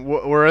 yeah,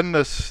 we're in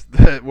this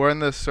we're in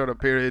this sort of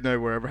period now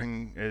where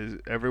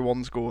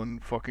everyone's going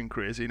fucking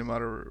crazy no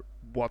matter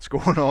what's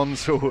going on,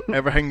 so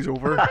everything's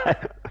over,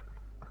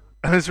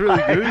 and it's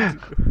really good.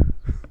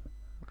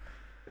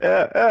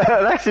 Yeah,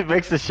 it actually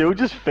makes the show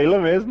just feel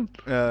amazing.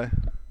 Uh,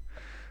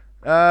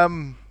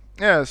 um,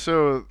 yeah.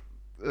 So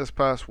this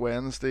past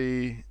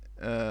Wednesday,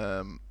 we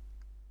had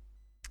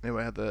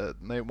the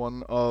night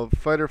one of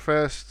Fighter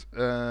Fest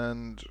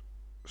and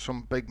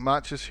some big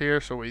matches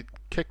here. So we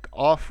kicked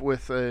off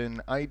with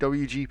an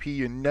IWGP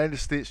United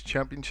States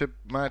Championship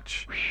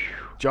match: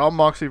 John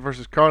Moxley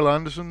versus Carl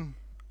Anderson.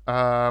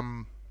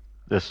 Um,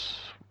 This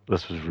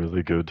this was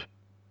really good.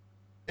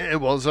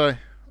 it was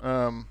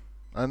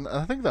and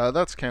I think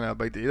that's kind of a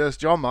big deal. It's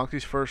John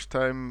Moxley's first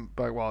time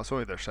back. Well, it's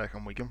only their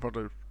second week in front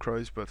of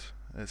crowds, but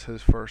it's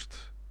his first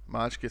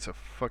match. Gets a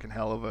fucking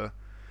hell of a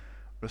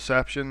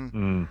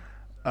reception.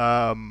 Mm.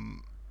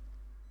 Um,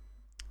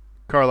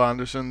 Carl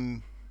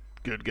Anderson,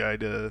 good guy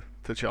to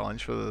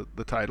challenge for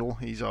the title.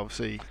 He's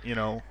obviously,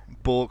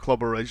 Bullet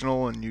Club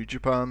original in New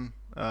Japan.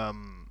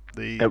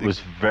 It was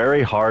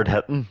very hard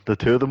hitting. The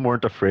two of them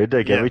weren't afraid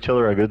to give Yeah, each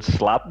other a good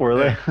slap, were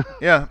yeah, they?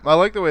 yeah. I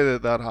like the way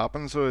that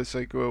happens. So it's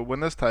like,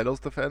 when this title's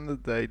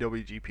defended, the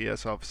IWGP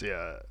is obviously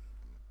a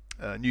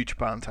New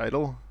Japan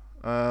title.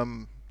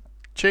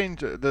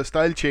 The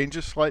style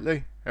changes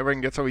slightly.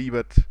 Everything gets a wee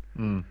bit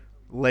Mm.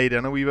 laid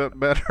in a wee bit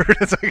better.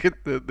 It's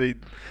like they do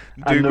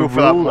And the go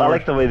for that rules, I more.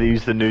 like the way they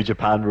use the New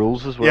Japan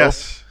rules as well.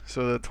 Yes,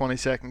 so the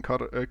 20-second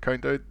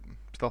count out,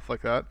 stuff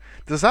like that.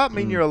 Does that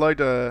mean you're Mm. allowed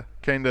to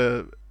kind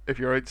of, if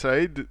you're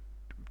outside,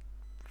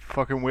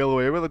 fucking wheel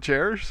away with the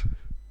chairs?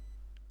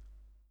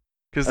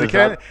 Because Is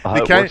that how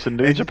they it can works in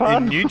New in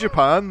Japan? New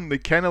Japan they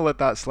kind of let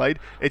that slide.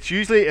 It's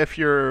usually if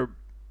you're,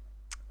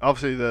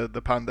 obviously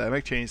the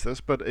pandemic changed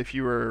this, but if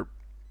you were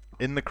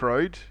in the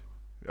crowd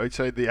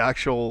outside the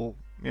actual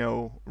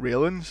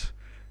railings,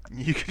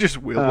 you could just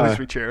wheel away Uh,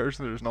 through chairs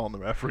and there's nothing the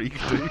referee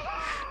could do.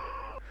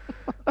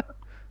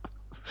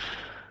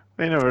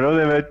 you never know.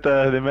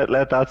 They might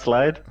let that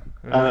slide.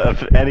 Uh, And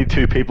if any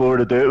two people were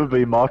to do it, it would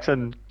be Mox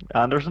and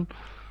Anderson.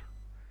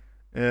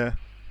 yeah.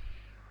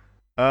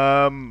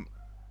 Um.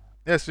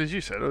 Yes, as you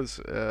said, it was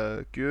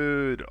a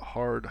good,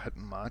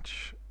 hard-hitting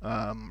match.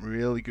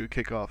 Really good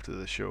kickoff to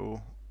the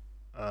show.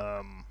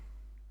 Um,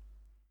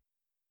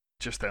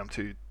 just them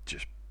two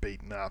just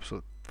beating the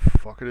absolute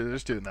fuck it. They're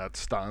just doing that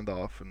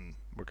standoff, and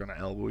we're gonna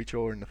elbow each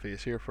other in the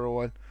face here for a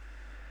while.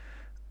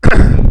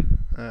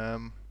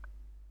 um,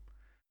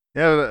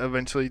 yeah,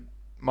 eventually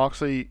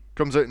Moxley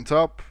comes out on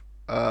top,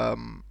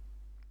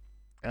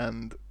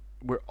 and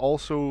we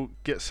also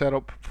get set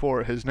up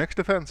for his next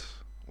defense,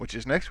 which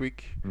is next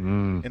week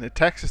Mm. in a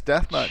Texas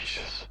death match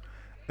Jesus.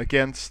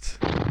 against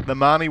the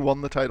man he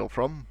won the title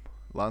from,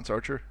 Lance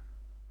Archer.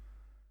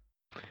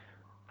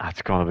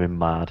 That's gonna be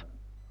mad.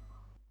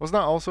 Wasn't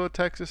that also a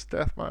Texas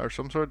death match or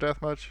some sort of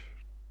death match?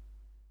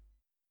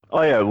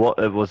 Oh yeah, well,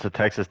 it was the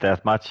Texas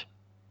Death Match.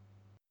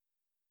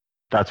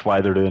 That's why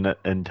they're doing it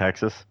in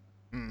Texas.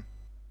 Hmm.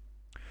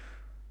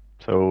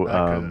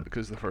 So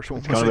Because the first one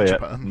it's was gonna in be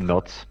Japan.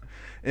 nuts.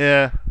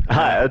 Yeah.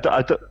 I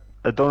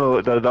don't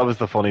know. That was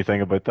the funny thing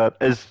about that.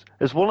 Is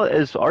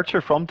Archer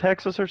from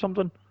Texas or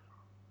something?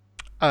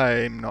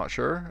 I'm not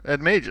sure. It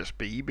may just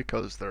be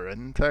because they're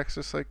in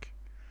Texas, like.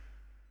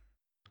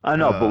 I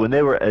know, but Uh. when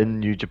they were in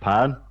New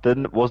Japan,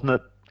 wasn't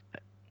it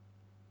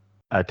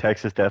a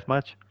Texas Death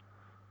Match?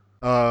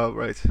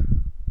 Right.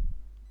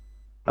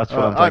 That's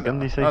what I'm thinking.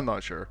 I You see, I'm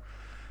not sure.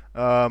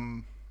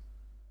 Um.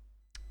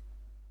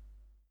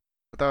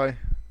 But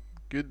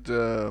good.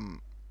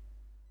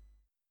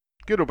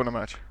 Good opening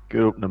match.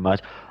 good opening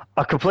match.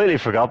 I completely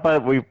forgot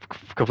about it. We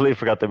completely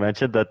forgot to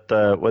mention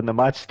that when the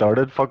match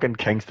started, fucking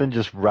Kingston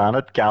just ran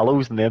at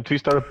Gallows, and them two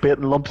started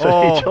baiting lumps at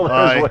each Oh, other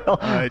as aye. well.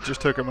 I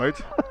just took him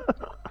out.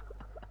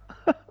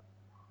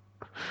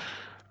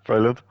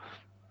 Brilliant.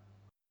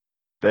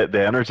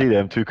 The energy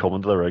them two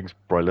coming to the rings,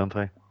 brilliant.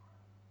 Eh?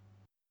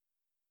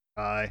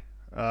 Aye.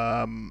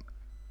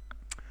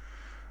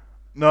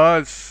 No,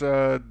 it's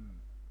aye.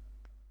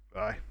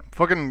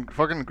 Fucking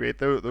great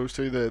though. Those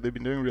two, they've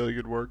been doing really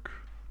good work.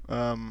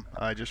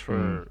 I just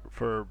Mm.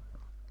 for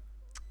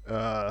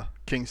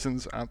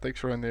Kingston's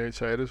antics around the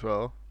outside as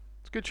well.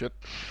 It's good shit.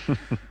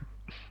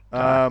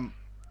 Aye. Um,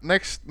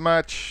 Next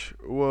match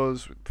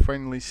was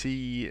finally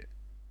see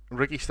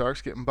Ricky Starks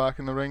getting back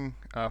in the ring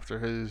after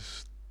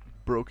his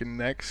broken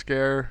neck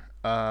scare.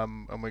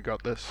 And we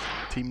got this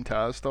Team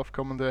Taz stuff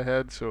coming to a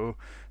head. So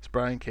it's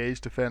Brian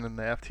Cage defending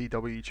the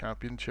FTW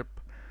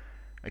Championship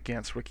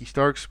against Ricky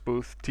Starks.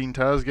 Both Team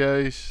Taz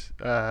guys.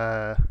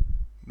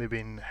 They've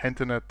been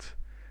hinting at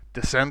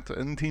dissent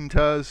in Team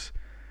Taz,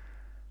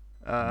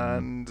 Mm.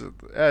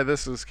 and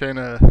this is kind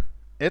of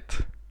it.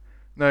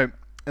 Now,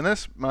 in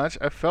this match,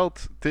 I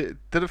felt did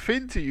it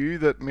feel to you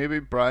that maybe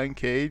Brian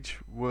Cage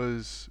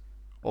was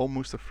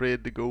almost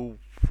afraid to go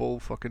full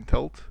fucking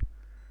tilt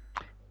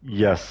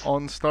Yes.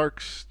 on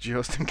Starks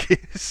just in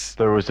case?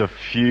 There was a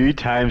few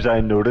times I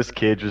noticed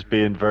Cage was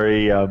being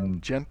very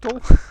Gentle?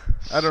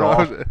 I don't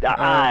soft. know.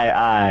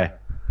 Aye.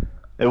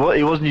 He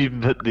wasn't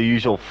using the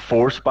usual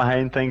force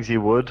behind things he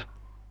would.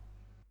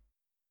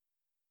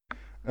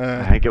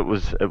 Uh, I think it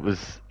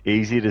was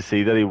easy to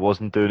see that he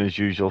wasn't doing his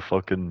usual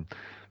fucking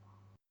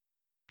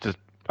just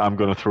I'm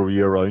gonna throw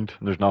you around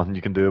and there's nothing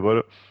you can do about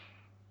it.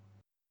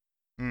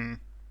 hmm.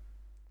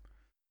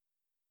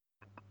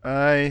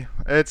 Aye,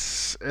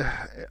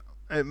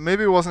 it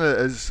maybe wasn't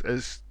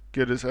as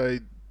good as I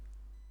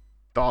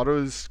thought it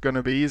was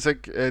gonna be. It's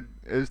like it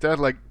was that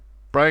like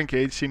Brian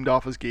Cage seemed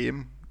off his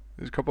game.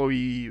 There's a couple of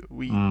wee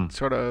Mm.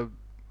 sort of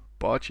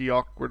botchy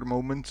awkward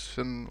moments,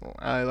 and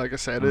like I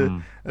said,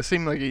 Mm. it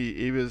seemed like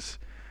he was.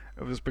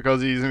 It was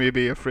because he's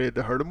maybe afraid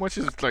to hurt him, which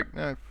is like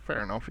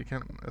fair enough. You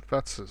can't if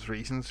that's his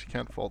reasons. You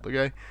can't fault the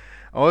guy.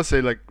 I always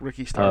say like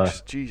Ricky Uh,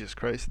 Starks. Jesus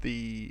Christ,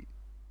 the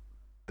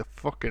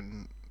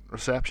fucking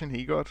reception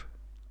he got.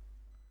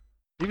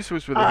 He was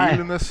supposed to be the heel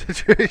aye. in this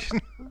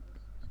situation.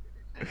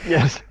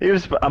 Yes, he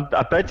was.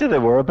 I bet you they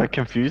were a bit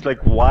confused. Like,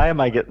 why am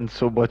I getting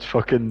so much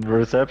fucking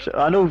reception?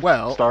 I know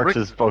Well, Starks Rick,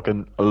 is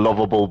fucking a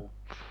lovable.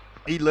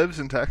 he lives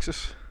in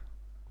Texas.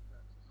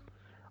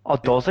 Oh,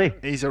 does he?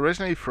 He's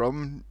originally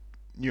from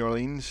New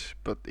Orleans,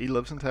 but he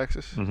lives in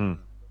Texas. Mm-hmm.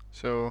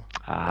 So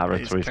Ah, right.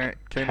 he's So he's kind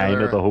of kind of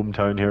there. the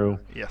hometown hero.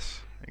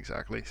 Yes,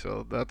 exactly.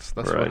 So that's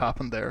what Right.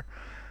 happened there.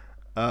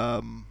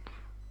 Um,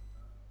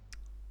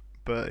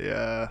 but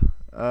yeah,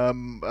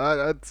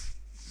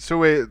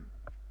 so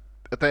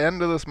at the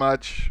end of this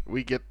match,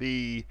 we get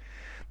they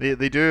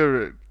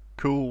do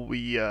a cool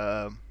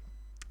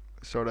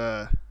sort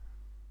of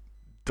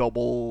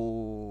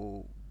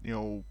double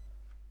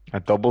A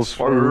double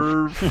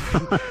swerve.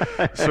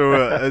 swerve. So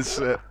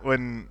as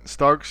when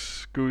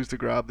Starks goes to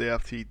grab the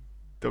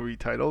FTW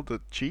title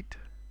to cheat,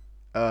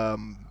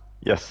 um,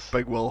 Yes.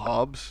 Big Will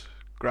Hobbs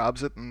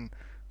grabs it and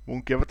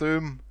won't give it to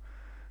him.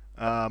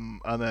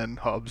 And then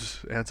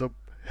Hobbs ends up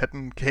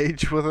hitting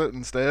Cage with it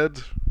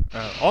instead,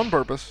 on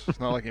purpose. It's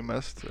not like he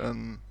missed.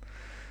 And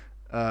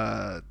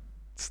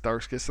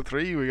Starks gets the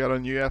 3. We got a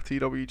new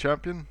FTW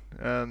champion,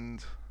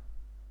 and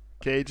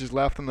Cage is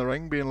left in the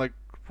ring being like,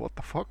 "What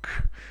the fuck?"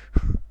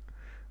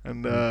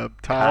 And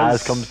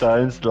Taz comes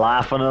Taz down,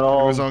 laughing at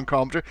goes all. on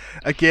commentary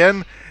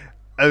again.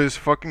 It was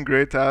fucking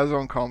great. Taz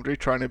on commentary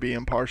trying to be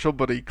impartial,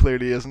 but he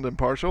clearly isn't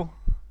impartial.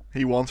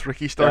 He wants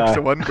Ricky Starks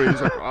to win, but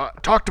he's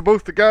like, talk to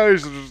both the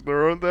guys.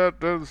 They're on that.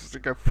 It's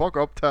like, fuck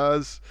up,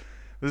 Taz.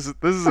 This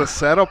is a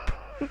setup.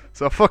 It's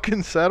a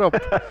fucking setup.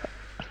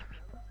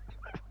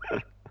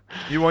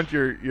 You want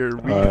your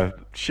wee Uh,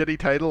 shitty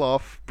title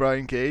off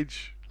Brian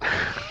Cage?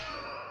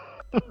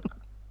 and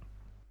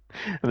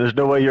there's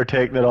no way you're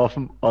taking it off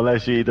him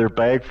unless you either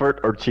beg for it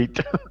or cheat.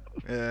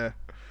 Yeah.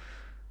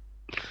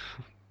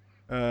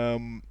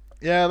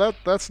 Yeah,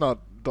 that's not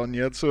done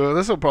yet. So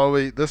this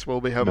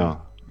will be him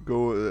No.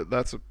 go.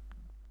 That's a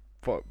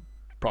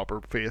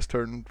proper face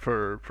turn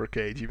for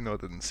Cage, even though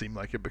it didn't seem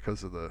like it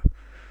because of the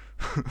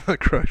the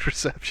crowd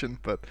reception.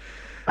 But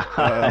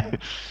um,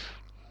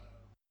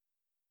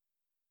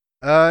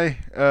 I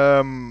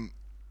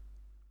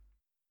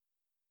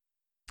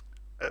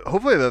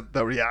hopefully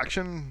the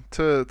reaction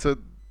to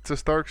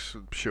Starks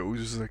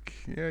shows like,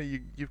 yeah,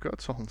 you've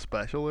got something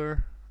special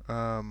there.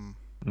 Um,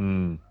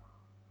 mm.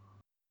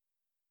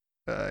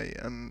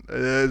 and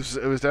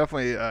it was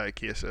definitely a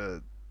case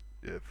of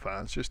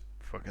fans just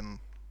fucking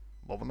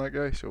loving that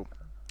guy. So,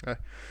 uh,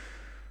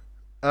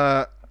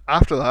 uh,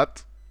 after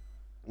that,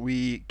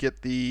 we get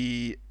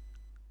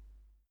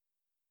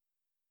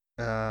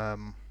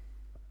um,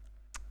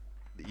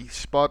 the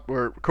spot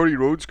where Cody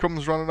Rhodes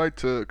comes running out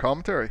to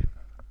commentary,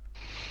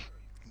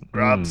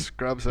 Mm.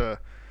 grabs a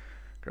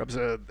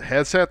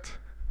headset,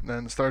 and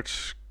then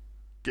starts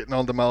getting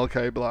on to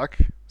Malachi Black.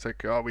 It's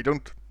like, oh, we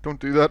don't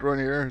do that around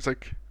here. It's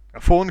like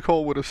a phone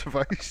call would have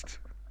sufficed.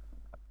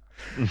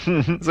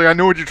 It's like, I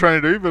know what you're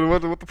trying to do, but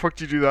what the fuck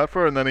did you do that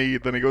for? And then he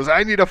goes,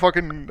 I need a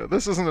fucking,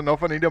 this isn't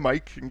enough. I need a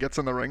mic, and gets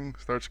in the ring,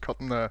 starts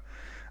cutting a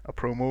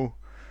promo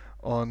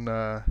on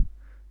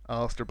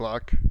Alistair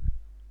Black,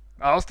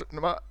 Malachi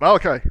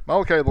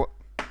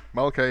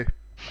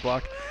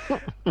Black,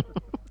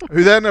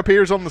 who then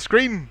appears on the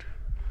screen,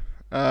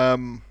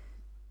 um,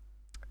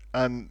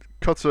 and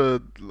cuts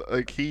a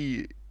like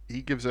he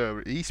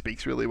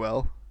speaks really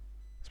well,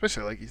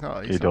 especially like He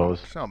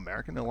does. he's not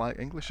American.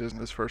 English isn't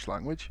his first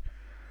language.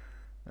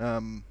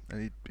 And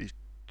he's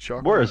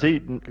Where is shockingly he?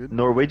 good.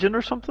 Norwegian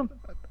or something?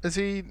 Is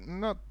he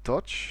not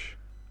Dutch?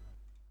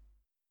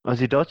 Is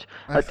he Dutch?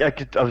 I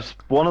th- I was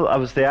one of. I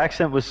was the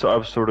accent was. I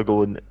was sort of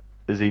going.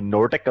 Is he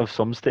Nordic of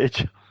some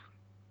stage?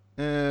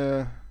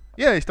 uh,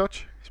 yeah, he's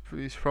Dutch.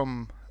 He's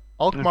from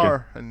Okay.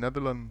 Alkmaar in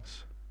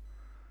Netherlands.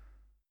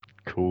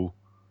 Cool.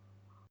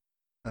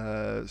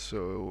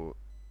 So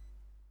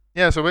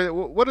yeah. So wait,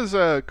 what does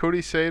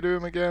Cody say to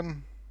him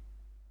again?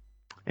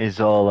 He's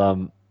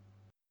all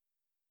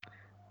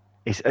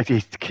he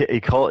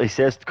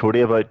says to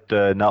Cody about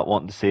not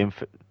wanting to see him,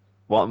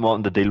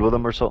 wanting to deal with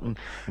him or something,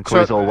 and So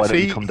Cody's all, why don't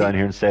you see come down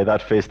here and say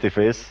that face to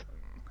face?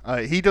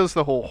 he does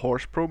the whole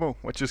horse promo,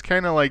 which is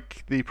kind of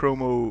like the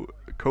promo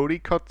Cody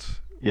cut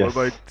Yes.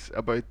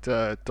 about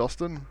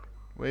Dustin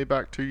way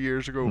back 2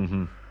 years ago.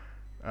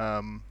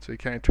 Mm-hmm. So he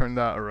kind of turned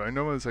that around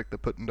him. It's like the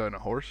putting down a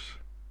horse.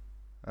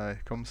 Aye,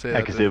 come say Yeah, that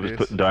to because the he was face.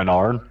 putting down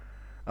Aaron.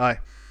 Aye.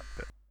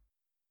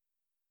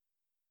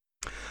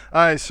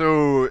 Aye,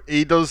 so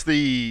he does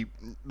the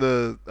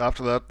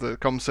after that the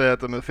come say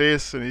it in the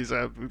face, and he's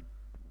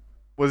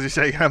what does he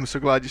say? I'm so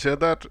glad you said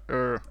that,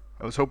 or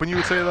I was hoping you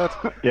would say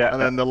that. Yeah,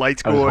 And then the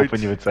lights I was go out.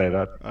 hoping you would say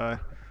that.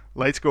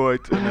 Lights go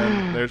out, and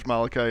then there's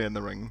Malachi in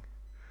the ring.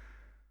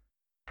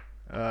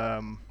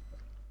 Um,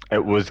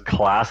 It was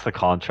class the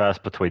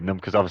contrast between them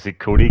because obviously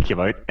Cody came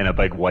out in a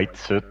big white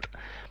suit,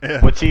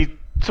 yeah, which he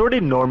sort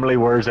of normally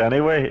wears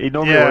anyway. He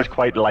normally yeah, wears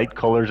quite light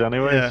colors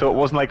anyway, yeah. so it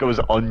wasn't like it was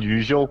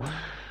unusual,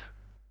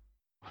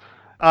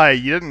 Aye,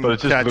 you but didn't it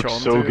just catch looked on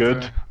so to it.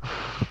 good.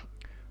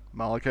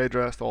 Malachi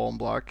dressed all in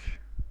black,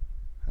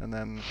 and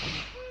then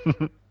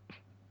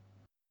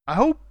I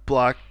hope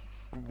Black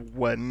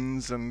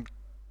wins and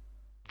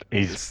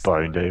He's It's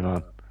bound to,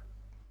 man.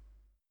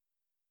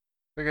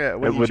 like It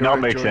when you would sort not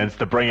of make join sense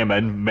to bring him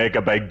in, make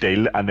a big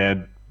deal, and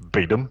then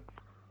beat him.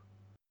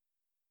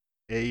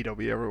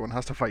 AEW, everyone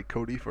has to fight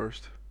Cody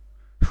first.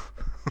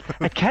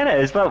 It kind of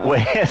is that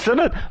way, isn't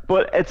it?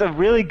 But it's a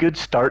really good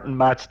starting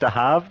match to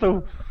have,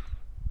 though.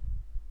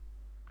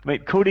 I mean,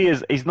 Cody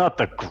he's not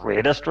the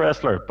greatest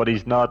wrestler, but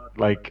he's not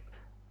like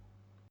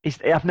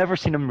I've never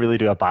seen him really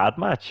do a bad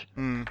match.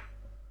 Mm.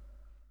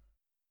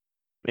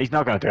 He's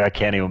not going to do a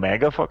Kenny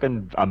Omega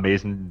fucking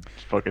amazing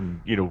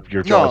fucking, your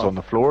jaw's No, on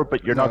the floor,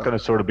 but you're not no, going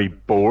to sort of be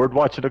bored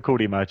watching a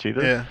Cody match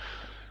either.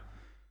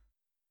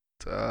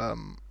 yeah.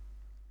 Um,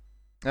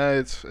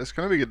 it's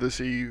gonna be good to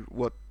see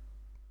what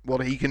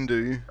he can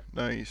do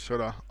now. He's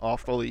sort of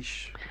off the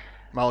leash.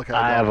 Malachi I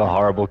Black, have I a mean.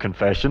 horrible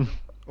confession.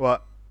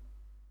 What?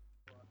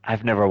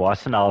 I've never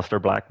watched an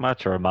Aleister Black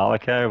match or a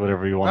Malachi,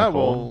 whatever you want to Ah,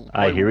 call him. well,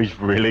 I hear he's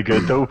really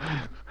good though.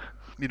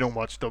 you don't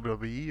watch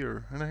WWE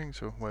or anything,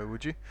 so why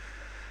would you?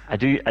 I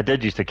do. I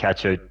did used to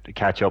catch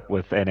up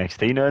with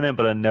NXT now and then,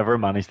 but I never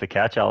managed to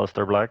catch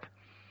Aleister Black.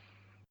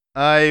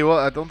 I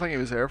don't think he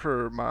was there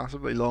for a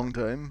massively long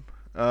time.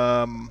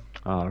 Um,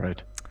 All right.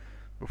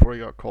 before he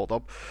got called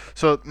up.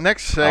 So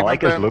next I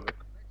like segment his then. look.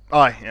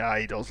 Yeah,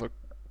 he does look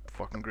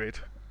fucking great.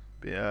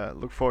 Yeah,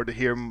 look forward to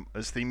hearing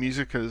his theme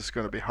music. Is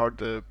going to be hard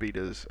to beat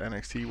his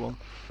NXT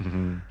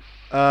one.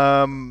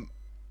 Um,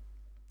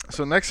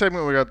 so next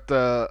segment we got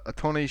a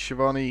Tony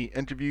Schiavone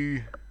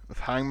interview with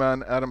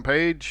Hangman Adam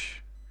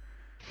Page,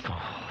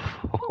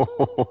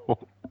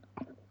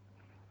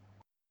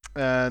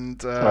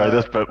 and Sorry,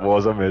 this bit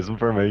was amazing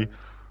for me.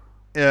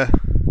 yeah.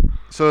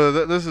 So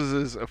this is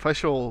his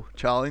official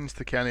challenge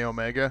to Kenny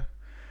Omega.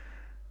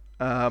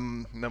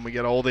 And then we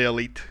get all the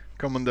Elite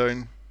coming down.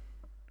 And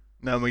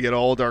then we get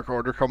all Dark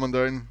Order coming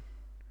down.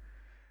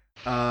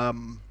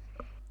 And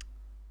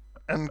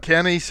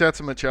Kenny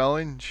sets him a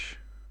challenge,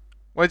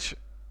 which,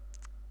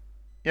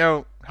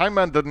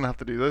 Hangman didn't have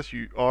to do this.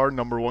 You are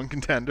number one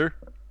contender.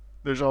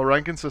 There's a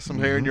ranking system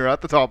here, and you're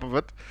at the top of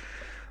it.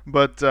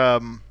 But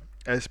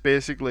it's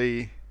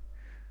basically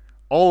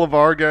all of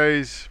our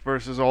guys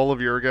versus all of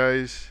your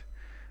guys.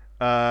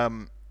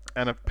 And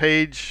if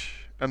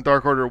Page and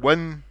Dark Order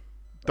win,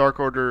 Dark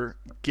Order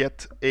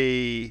get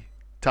a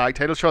tag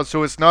title shot.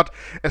 So it's not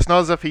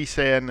as if he's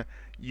saying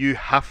you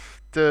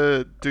have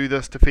to do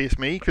this to face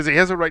me, because he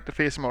has a right to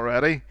face him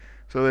already.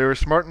 So they were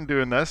smart in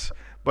doing this,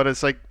 but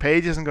it's like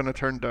Page isn't going to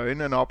turn down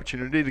an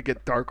opportunity to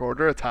get Dark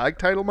Order a tag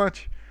title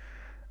match.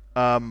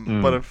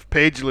 But if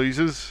Page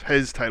loses,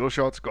 his title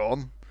shot's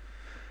gone.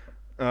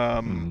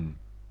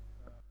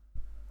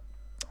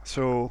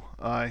 So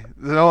a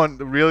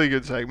really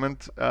good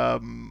segment.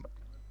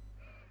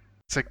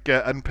 It's like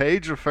and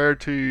Page referred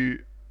to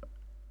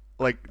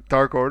like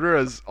Dark Order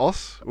as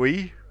us,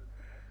 we.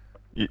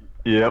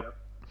 Yep.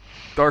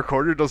 Dark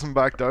Order doesn't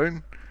back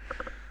down.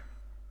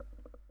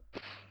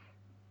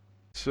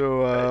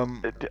 So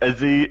Is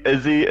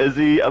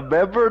he a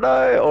member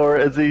now, or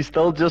is he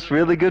still just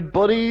really good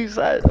buddies?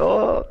 I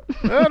don't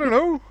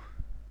know.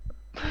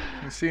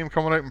 You see him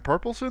coming out in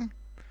purple soon.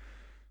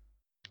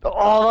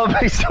 Oh,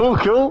 that'd be so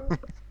cool.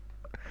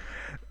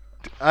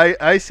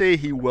 I say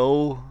he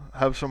will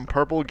have some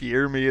purple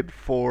gear made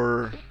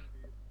for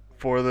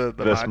the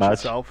This match match.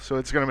 itself. So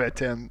it's gonna be a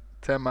 10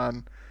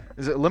 man.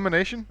 Is it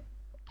elimination?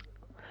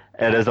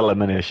 It is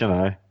elimination,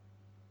 aye.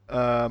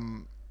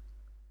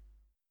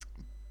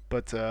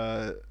 But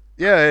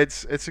yeah,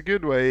 it's a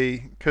good way,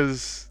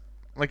 because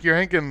like you're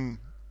thinking.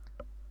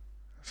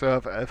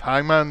 So if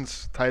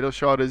Hangman's title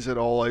shot is at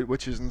All Out,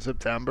 which is in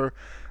September,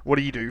 what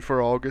do you do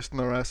for August and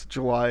the rest of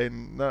July?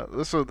 And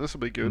this will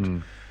be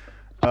good.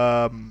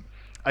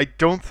 I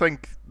don't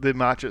think the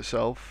match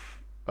itself.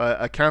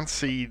 I can't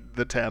see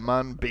the 10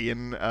 man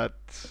being at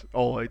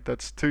All Out.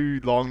 That's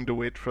too long to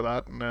wait for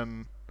that, and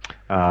then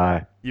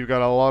you've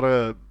got a lot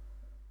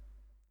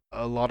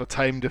of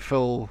time to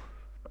fill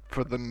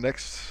for the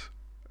next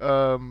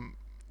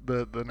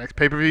the next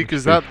pay per view,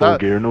 because full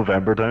gear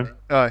November time.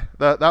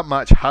 that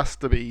match has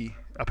to be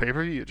a pay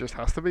per view. It just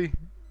has to be.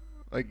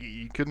 Like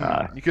you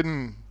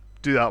couldn't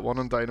do that one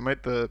on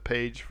Dynamite, the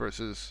Page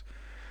versus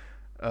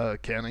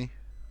Kenny.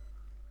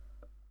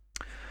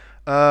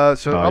 So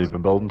You've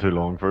been building too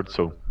long for it,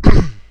 so.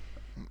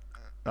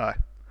 Aye.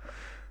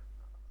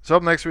 So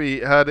up next we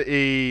had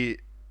a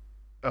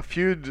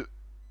feud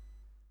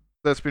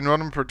that's been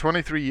running for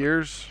 23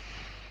 years.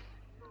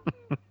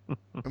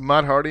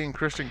 Matt Hardy and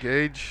Christian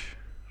Cage.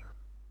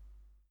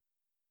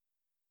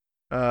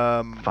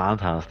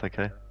 Fantastic,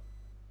 eh?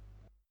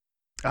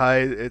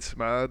 It's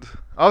mad.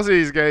 Obviously,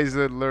 these guys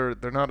they're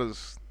not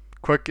as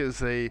quick as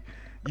they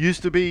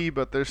used to be,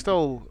 but they're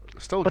still.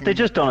 But they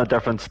just done a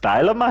different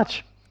style of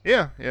match.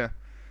 Yeah.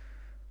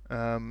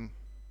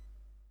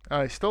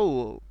 I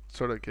still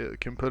sort of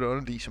can put on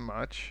a decent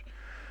match.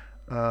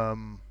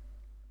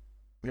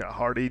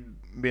 Hardy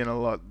being a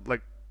lot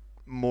like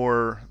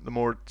the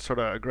more sort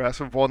of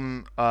aggressive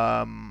one.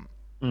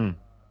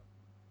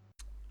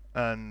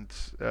 And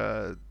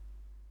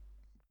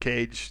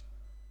Cage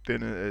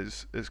doing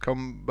his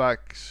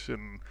comebacks,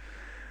 and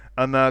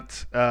and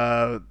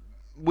that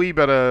wee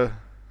bit of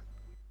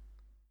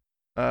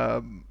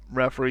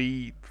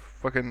referee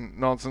fucking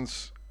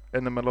nonsense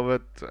in the middle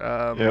of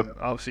it. Yep.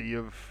 Obviously,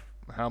 you've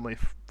Hamley,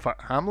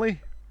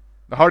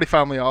 the Hardy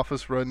family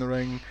office round the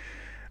ring,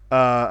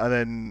 and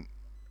then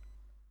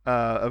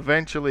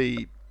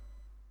eventually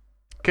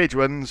Cage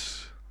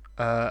wins,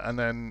 and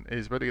then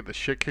he's about to get the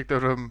shit kicked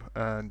out of him,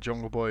 and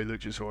Jungle Boy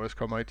Luchasaurus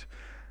come out,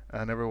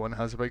 and everyone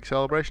has a big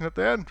celebration at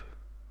the end.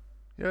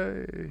 Yay!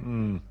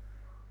 Mm.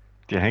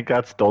 Do you think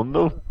that's done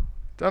though?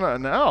 Done it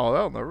now.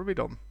 That'll never be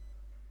done.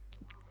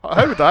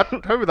 How would that?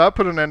 How would that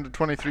put an end to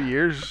 23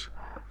 years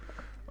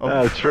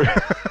of? True.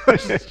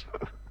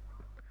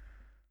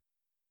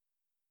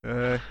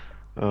 uh,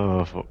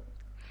 Oh, fuck.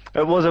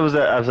 I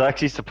was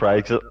actually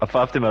surprised. 'Cause I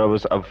have to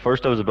admit, at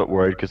first I was a bit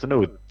worried because I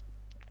know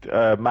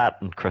Matt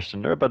and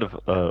Christian, they're a bit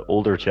of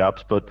older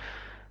chaps, but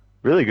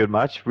really good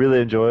match,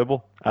 really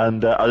enjoyable,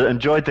 and I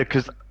enjoyed it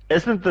because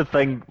isn't the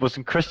thing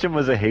wasn't Christian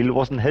was a heel,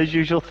 wasn't his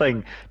usual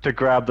thing to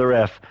grab the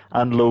ref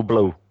and low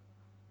blow,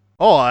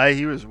 oh, aye,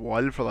 he was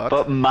wild for that.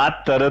 but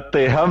Matt did it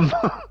to him.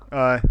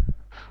 Aye.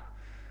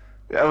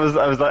 I was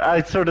like,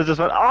 I sort of just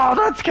went, oh,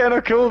 that's kind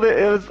of cool.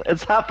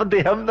 It's happened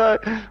to him now.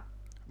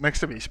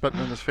 Next to me,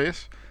 spitting in his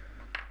face.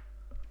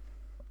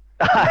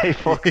 I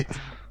fuck.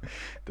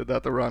 Did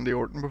that to Randy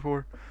Orton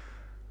before.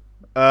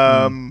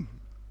 Mm.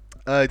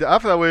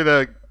 After that, we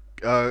had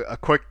a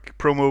quick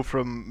promo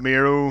from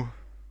Miro,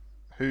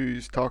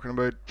 who's talking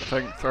about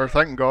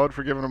thanking God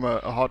for giving him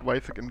a hot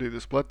wife that can do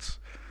the splits.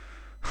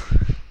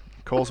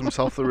 Calls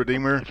himself the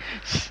Redeemer.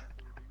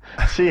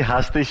 She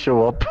has to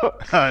show up.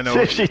 I know.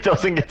 If she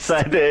doesn't get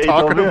signed to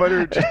talking AEW. about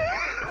her,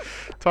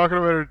 talking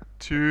about her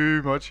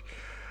too much.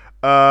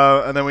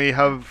 And then we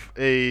have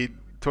a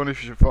Tony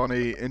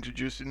Schiavone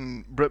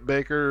introducing Britt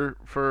Baker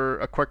for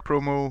a quick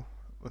promo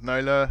with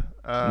Nyla.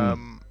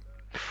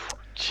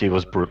 She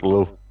was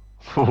brutal.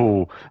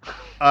 Oh.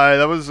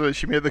 That was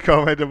she made the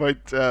comment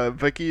about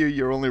Vicky.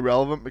 You're only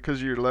relevant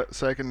because of your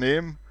second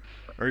name,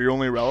 or you're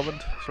only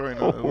relevant. Sorry,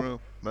 no, I don't know.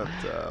 But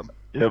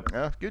Yep.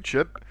 yeah, good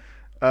shit.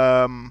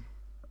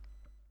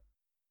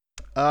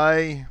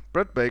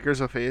 Britt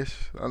Baker's a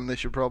face, and they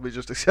should probably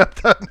just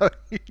accept that now.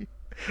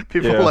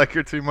 People like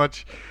her too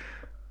much.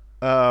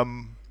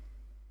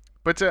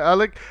 But I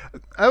would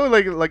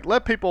like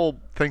let people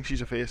think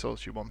she's a face all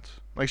she wants.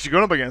 Like she's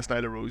going up against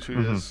Nyla Rose,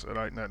 who is an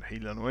out and out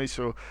heel anyway.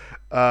 So,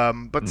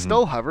 but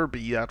still have her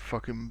be that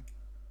fucking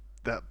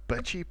that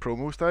bitchy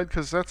promo style,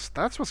 because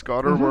that's what's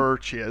got her where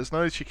she is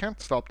now. She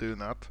can't stop doing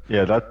that.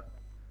 Yeah,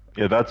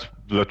 that's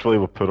literally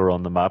what put her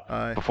on the map.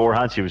 Aye.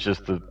 Beforehand, she was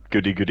just a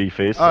goody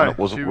face, Aye, and it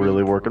wasn't she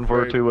really was working for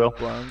her very too well.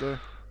 bland.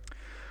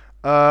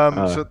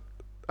 So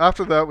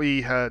after that,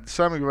 we had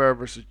Sammy Guevara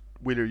versus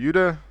Wheeler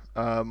Yuta,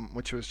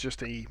 which was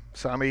just a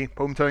Sammy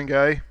hometown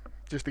guy,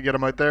 just to get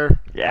him out there.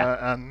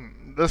 Yeah.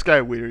 And this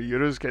guy Wheeler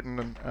Yuta is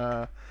getting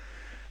a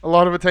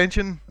lot of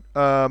attention.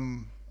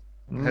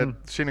 Had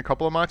seen a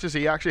couple of matches.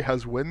 He actually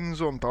has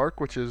wins on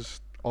Dark, which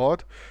is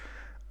odd.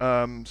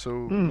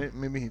 So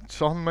maybe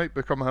something might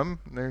become him.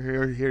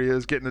 Here he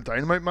is getting a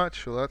Dynamite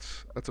match, so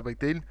that's a big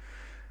deal.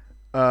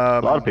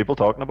 A lot of people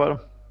talking about him.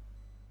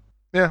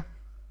 Yeah.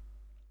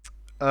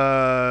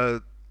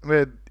 We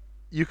had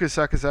Yuka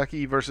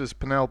Sakazaki versus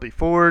Penelope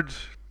Ford.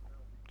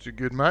 It's a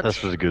good match.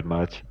 This was a good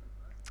match.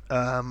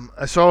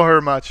 I saw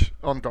her match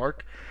on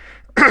Dark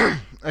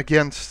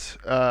against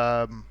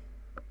Kylan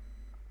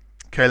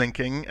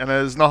King, and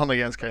it was nothing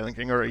against Kylan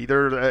King or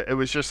either. It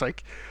was just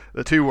like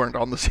the two weren't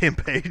on the same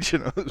page,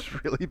 and it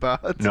was really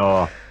bad.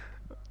 No.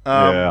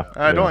 I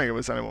don't think it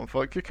was anyone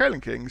fault.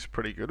 Kylan King's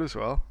pretty good as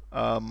well.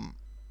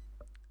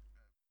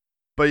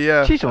 But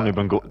yeah, she's only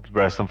been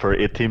wrestling for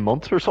 18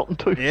 months or something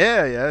too.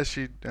 Yeah.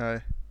 She.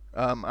 I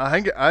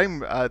think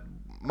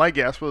my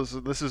guess was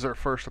that this is her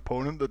first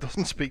opponent that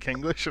doesn't speak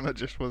English, and it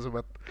just was a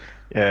bit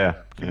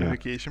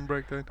communication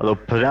breakdown. Although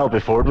Penelope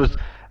Ford was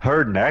how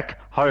her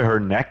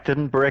neck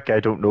didn't break, I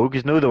don't know.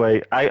 Because the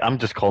way I'm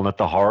just calling it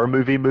the horror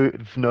movie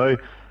move now.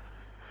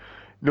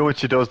 You know what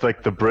she does,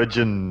 like the bridge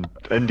and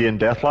Indian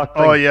Deathlock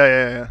thing? Oh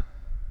yeah.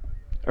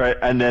 Right,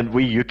 and then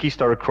wee Yuki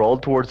started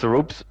crawling towards the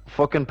ropes.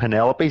 Fucking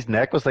Penelope's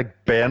neck was like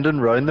bending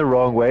round the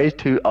wrong way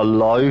to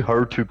allow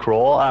her to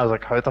crawl. I was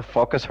like, how the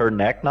fuck is her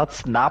neck not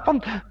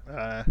snapping?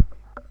 And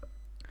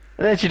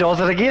then she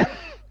does it again.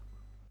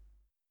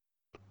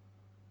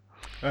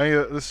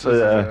 This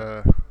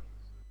is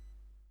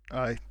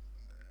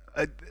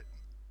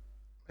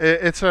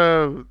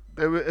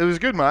it was a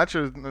good match.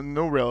 It was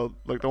no real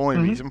the only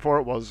reason for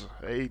it was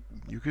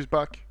Yuka's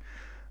back.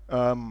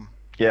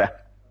 Yeah.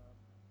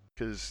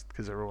 Because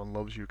everyone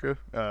loves Yuka.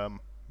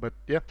 But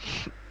yeah.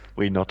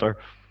 We nutter.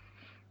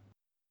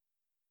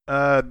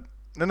 Then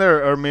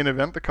our main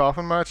event, the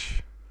coffin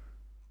match.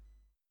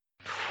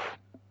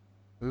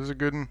 This is a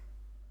good one.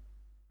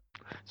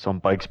 Some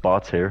big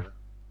spots here.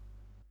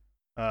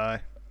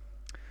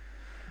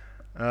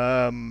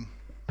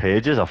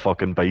 Paige is a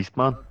fucking beast,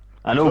 man.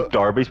 I know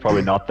Darby's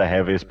probably not the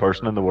heaviest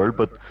person in the world,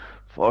 but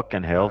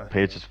fucking hell,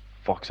 Paige just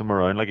fucks him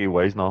around like he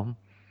weighs nothing.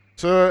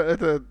 So at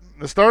the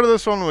start of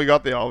this one, we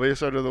got the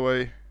obvious out of the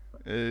way.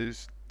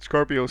 is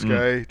Scorpio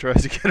Sky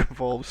tries to get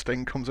involved.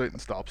 Sting comes out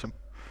and stops him.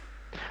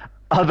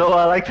 Although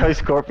I liked how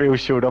Scorpio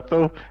showed up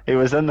though. He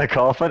was in the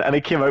coffin and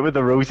he came out with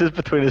the roses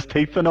between his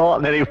teeth and all,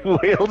 and then he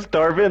wails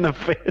Darby in the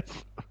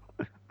face.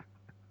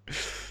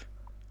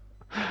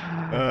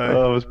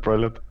 Oh, it was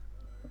brilliant.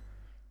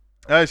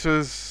 So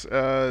it's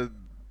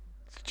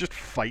just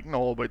fighting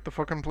all about the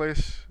fucking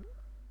place.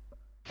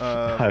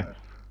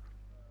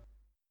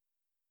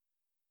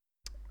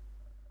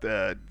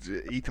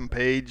 Ethan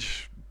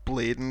Page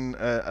blading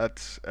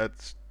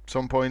at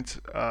some point.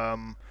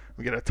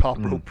 We get a top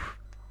rope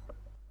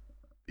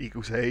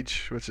Eco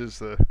Sage, which is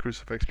the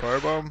crucifix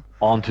powerbomb.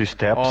 Onto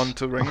steps.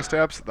 Onto ring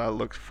steps. That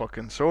looks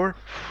fucking sore.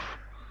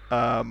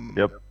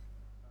 Yep.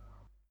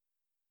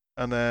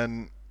 And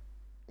then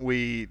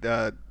we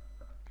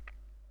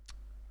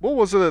what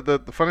was it? The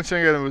funny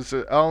thing again was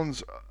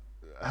Alan's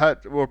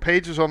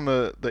Page was on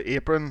the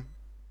apron.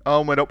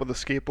 Alan went up with a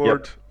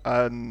skateboard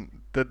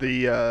and did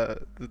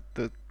the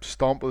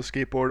stomp with the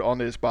skateboard on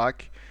his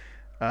back.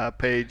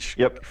 Page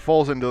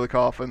falls into the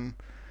coffin.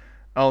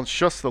 Alan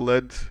shuts the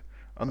lid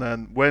and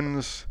then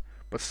wins,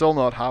 but still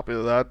not happy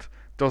with that.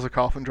 Does a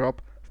coffin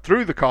drop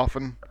through the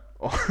coffin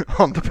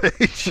on the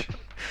Page.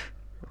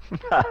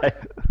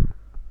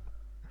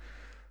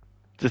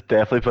 Just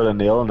definitely put a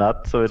nail in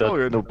that, so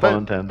no pun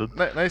intended.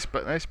 Nice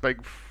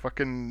big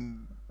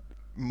fucking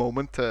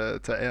moment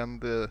to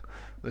end the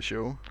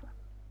show.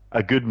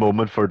 A good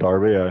moment for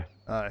Darby,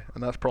 Aye,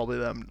 and that's probably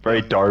them.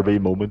 Very Darby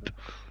moment.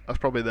 That's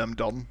probably them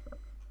done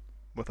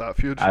with that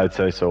feud. I would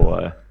say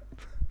so.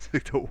 They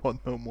don't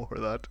want no more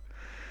of that.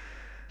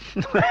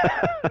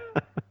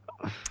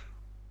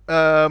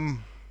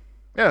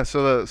 Yeah,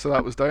 so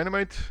that was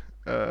Dynamite.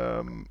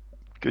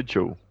 Good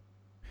show.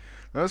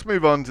 Now let's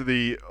move on to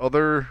the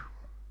other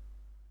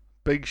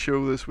big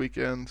show this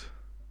weekend.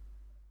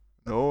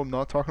 No, I'm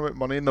not talking about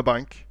Money in the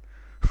Bank.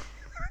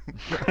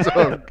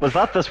 Was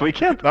that this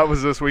weekend? That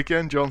was this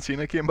weekend. John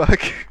Cena came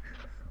back.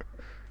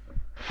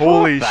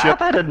 Holy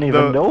shit! I didn't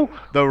even know.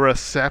 The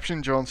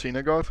reception John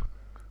Cena got.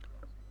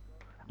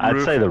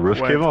 I'd say the roof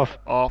came off.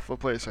 Off the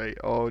place, hey.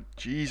 Oh,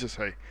 Jesus,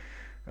 hey.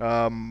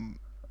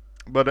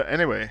 But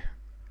anyway.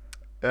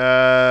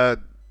 Yeah,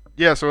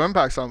 so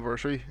Impact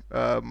Slammiversery.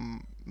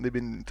 They've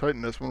been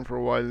touting this one for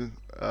a while.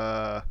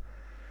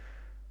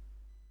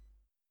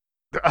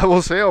 I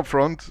will say up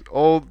front,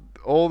 all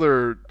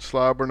they're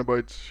slabbering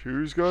about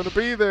who's going to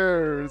be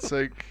there. It's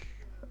like,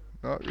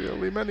 not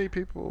really many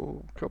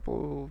people.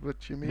 Couple,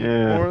 but you mean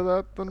more of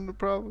that than the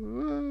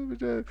problem.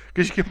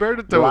 Because you compared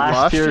it to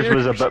last year's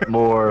was a bit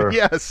more.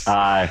 Yes.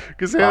 Aye.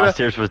 Because last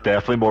year's was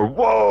definitely more.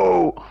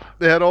 Whoa.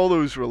 They had all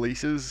those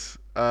releases,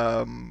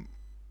 and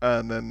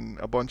then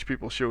a bunch of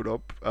people showed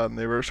up, and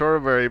they were sort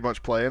of very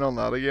much playing on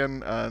that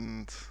again.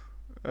 And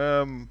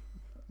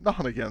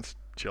nothing against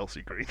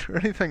Chelsea Green or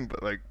anything,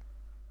 but like,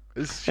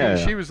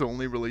 she was the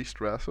only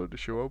released wrestler to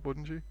show up,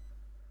 wasn't she?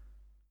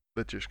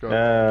 That just got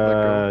let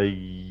go.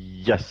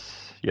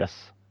 Yes.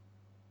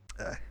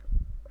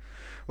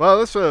 Well,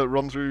 let's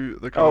run through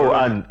the card.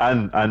 Oh,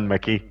 and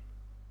Mickey.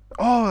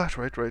 Oh, that's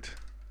right.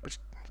 Which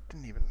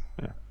didn't even.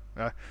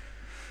 Yeah.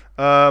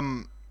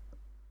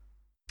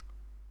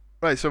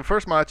 Right. So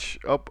first match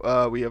up,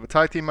 we have a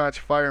tag team match: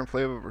 Fire and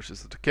Flava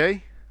versus the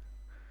Decay.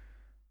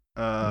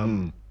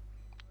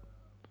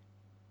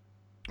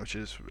 Which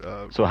is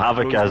so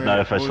Havoc has now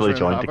officially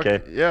joined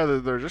Decay. Yeah,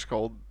 they're just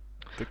called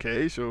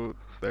Decay. So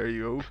there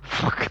you go.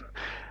 Fuck.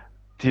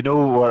 Do you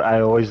know what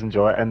I always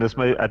enjoy? And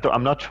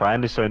I'm not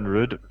trying to sound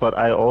rude, but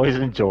I always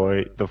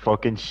enjoy the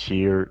fucking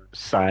sheer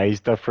size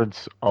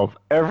difference of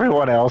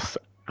everyone else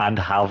and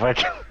Havoc.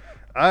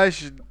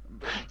 She's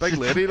big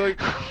lady, like.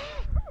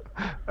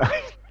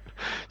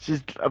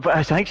 But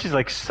I think she's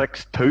like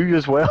 6'2"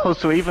 as well.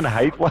 So even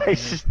height-wise,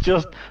 she's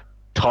just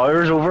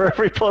towers over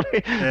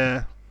everybody.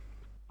 Yeah.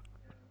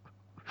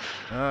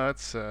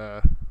 That's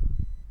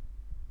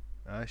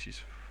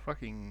she's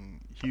fucking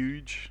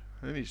huge.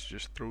 I think she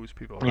just throws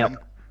people in.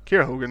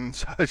 Kiera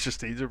Hogan's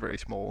steeds are very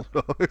small,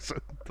 so it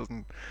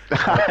doesn't.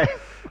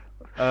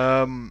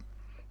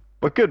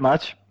 But good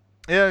match.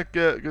 Yeah,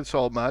 good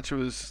solid match. It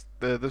was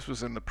this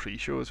was in the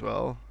pre-show as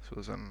well, so it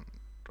was an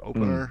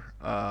opener.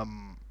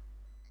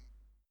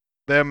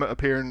 Them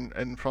appearing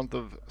in front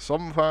of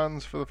some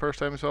fans for the first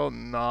time as well,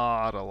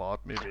 not a lot,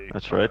 maybe.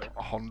 That's right.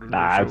 100.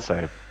 I'd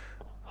say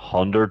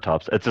 100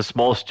 tops. It's a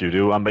small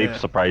studio. I'm maybe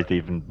surprised they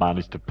even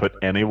managed to put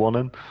anyone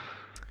in.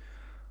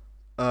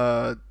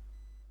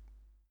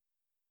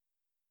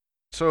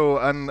 So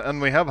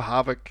and we have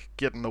Havoc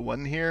getting the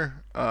win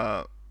here,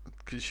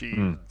 because she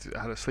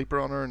had a sleeper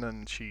on her and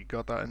then she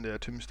got that into a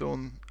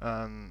tombstone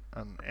and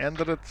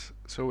ended it.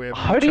 So we have.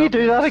 How do you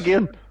do that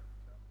again?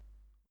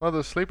 Well,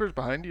 the sleeper's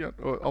behind you,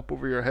 up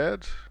over your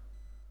head.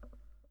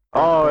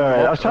 Oh,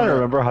 right. I was trying to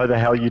remember how the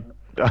hell you.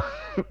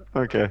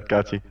 Okay,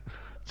 got you.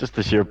 Just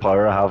the sheer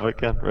power of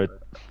Havoc, yeah, right.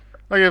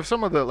 Like if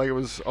some of the it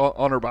was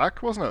on her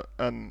back, wasn't it?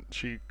 And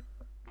she.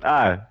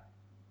 Yeah.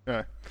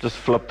 Just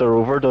flipped her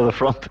over to the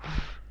front.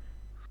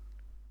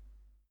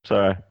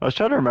 Sorry, I was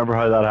trying to remember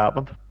how that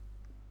happened.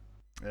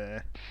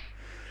 Yeah.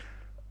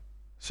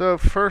 So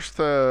first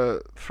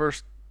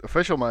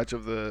official match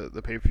of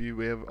the pay per view,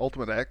 we have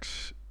Ultimate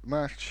X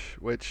match.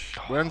 Which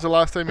when's the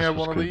last time you This had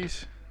was one of good.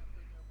 these?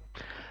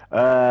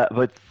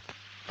 About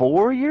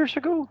 4 years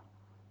ago.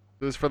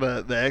 This is for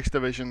the X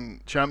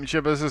Division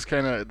Championship. This is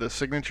kind of the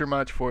signature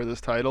match for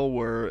this title,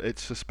 where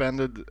it's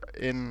suspended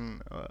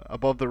in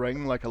above the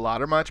ring like a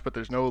ladder match, but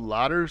there's no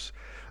ladders.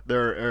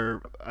 There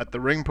are at the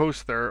ring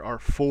post there are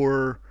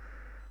four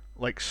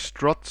like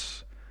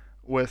struts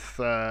with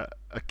a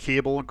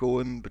cable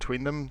going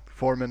between them,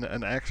 forming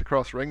an X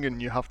across the ring,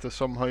 and you have to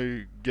somehow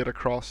get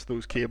across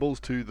those cables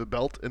to the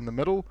belt in the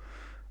middle.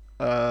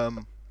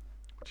 Um,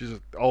 which is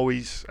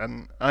always,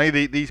 and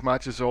these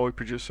matches always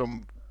produce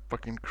some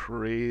fucking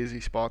crazy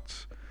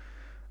spots.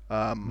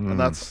 And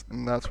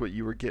Hmm. that's what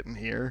you were getting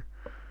here.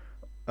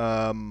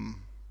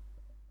 Um,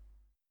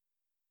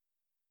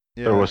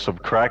 There yeah. was some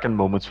cracking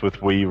moments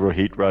with wee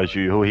Rohit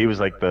Raju. He was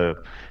like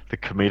the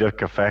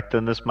comedic effect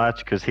in this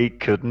match because he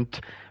couldn't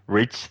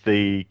reach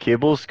the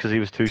cables because he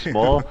was too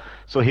small.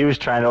 So he was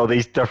trying all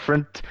these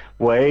different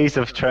ways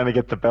of trying to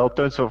get the belt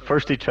down. So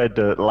first he tried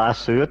to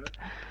lasso it,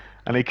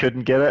 and he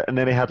couldn't get it. And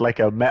then he had like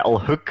a metal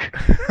hook,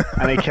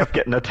 and he kept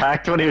getting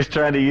attacked when he was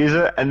trying to use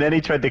it. And then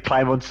he tried to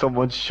climb on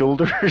someone's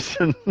shoulders,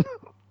 and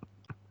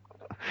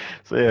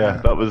so yeah,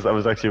 Yeah. that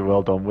was actually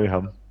well done with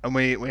him. And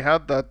we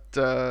had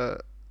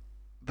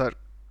that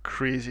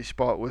crazy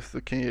spot with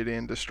the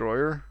Canadian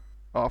destroyer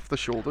off the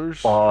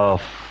shoulders. Oh,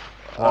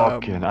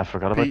 fucking! I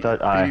forgot about that.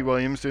 Petey Aye.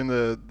 Williams doing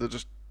the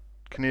just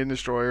Canadian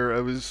destroyer.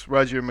 It was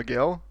Raju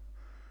Miguel.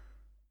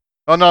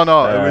 Oh no,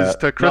 it was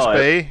to Chris No,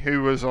 Bay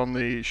who was on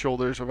the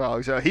shoulders of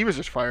Alex. He was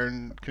just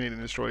firing Canadian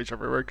destroyers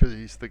everywhere because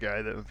he's the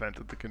guy that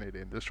invented the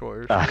Canadian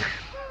destroyer. uh,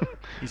 So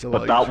he's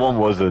but allowed. that one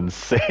was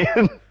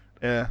insane.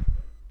 Yeah,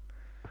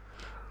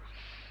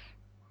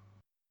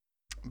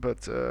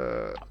 but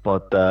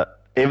But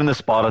even the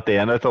spot at the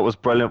end I thought was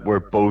brilliant, where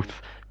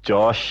both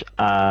Josh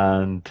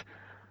and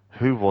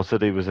who was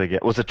it? He was again.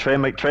 Was it Trey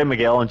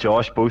Miguel and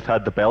Josh both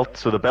had the belt?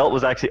 So the belt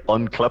was actually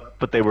unclipped,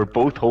 but they were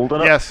both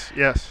holding it.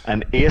 yes.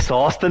 And Ace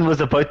Austin was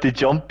about to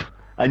jump,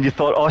 and you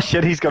thought, oh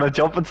shit, he's gonna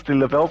jump and steal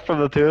the belt from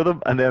the two of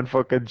them, and then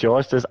fucking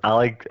Josh just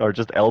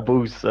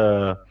elbows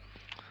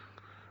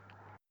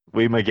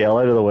Wee Miguel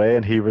out of the way,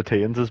 and he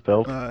retains his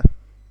belt. Uh,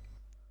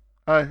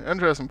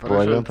 Interesting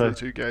finish of Brilliant. the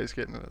two guys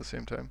getting it at the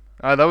same time.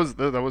 That was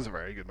a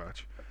very good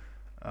match.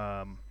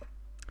 Um,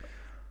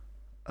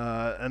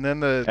 and then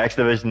the X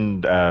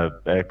Division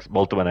X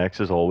Ultimate X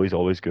is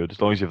always good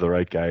as long as you have the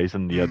right guys,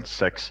 and you mm, had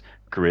six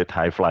great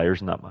high flyers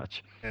in that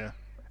match. yeah,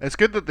 it's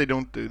good that they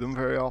don't do them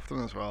very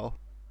often as well.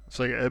 It's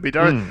like it'd be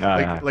Aye,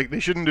 like aye. like they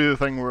shouldn't do the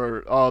thing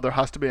where there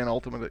has to be an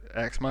Ultimate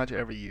X match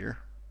every year.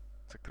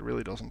 It's like there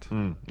really doesn't.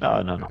 No,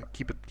 no, no.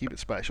 Keep it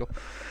special.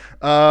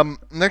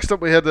 Next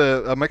up we had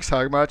a mixed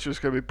tag match. It was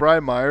going to be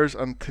Brian Myers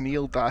and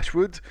Tennille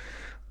Dashwood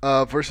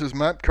versus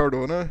Matt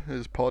Cardona,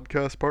 his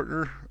podcast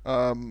partner,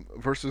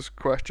 versus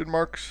question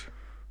marks,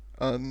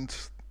 and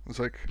it's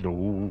like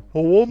No. I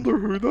wonder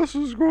who this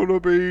is gonna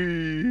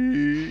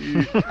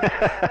be.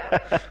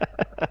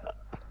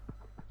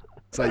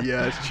 It's like,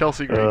 yeah, it's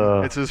Chelsea Green.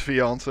 uh, It's his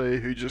fiance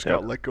who just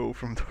got yep. let go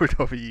from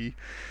WWE.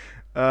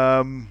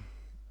 Um,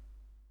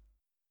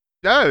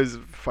 yeah, it was a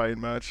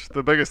fine match.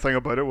 The biggest thing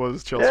about it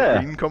was Chelsea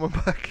Yeah, Green coming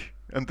back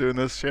and doing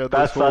this. She had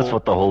this that's whole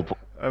what the whole.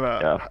 I'm a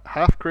Yeah,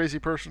 half crazy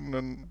person,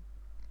 and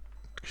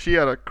she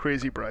had a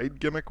crazy bride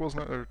gimmick,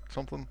 wasn't it, or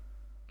something?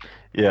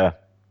 yeah.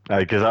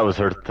 Because that was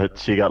her. That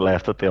she got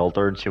left at the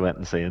altar and she went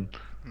insane.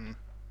 Hmm.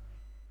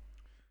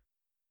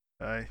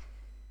 Aye.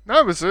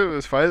 No, it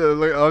was fine.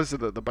 Like,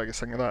 obviously, the biggest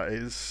thing of that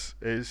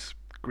is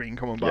Green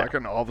coming Yeah. back,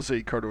 and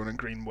obviously Cardona and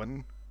Green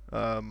win.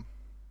 Um,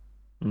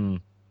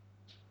 Mm.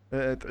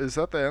 is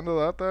that the end of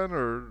that then,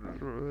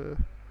 or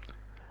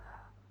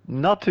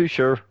Not too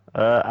sure.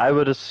 I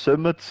would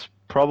assume it's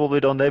probably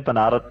done. They've been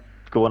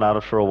going at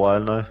it for a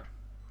while now.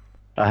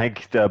 I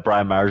think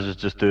Brian Myers is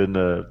just doing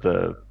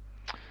the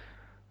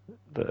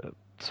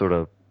sort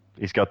of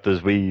he's got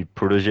this wee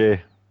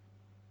protege.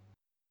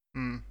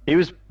 hmm, He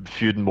was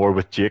feuding more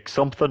with Jake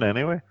something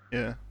anyway.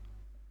 yeah.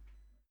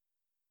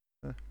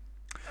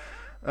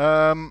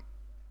 Um,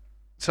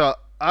 so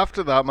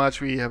after that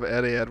match, we have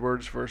Eddie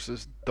Edwards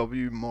versus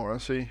W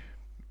Morrissey,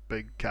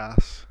 Big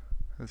Cass,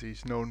 as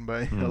he's known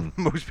by Hmm.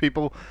 most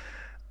people.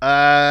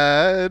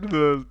 I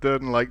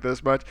didn't like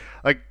this match.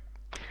 Like,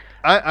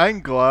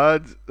 I'm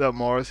glad that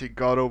Morrissey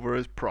got over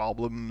his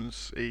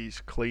problems.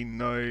 He's clean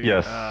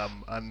Yes. now,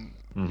 and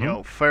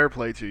Hmm. fair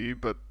play to you.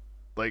 But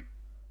like,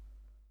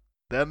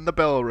 then the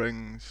bell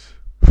rings,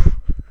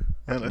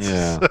 and it's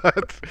Yeah.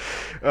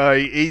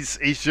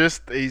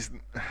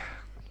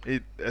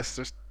 it's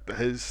just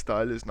his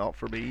style is not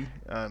for me,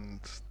 and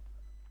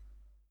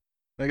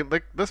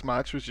like this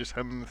match was just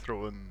him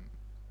throwing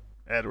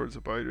Edwards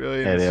about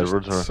really, and Eddie it's just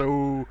Edwards or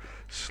so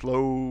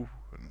slow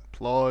and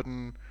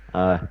plodding.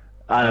 uh,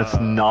 and it's Uh,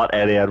 not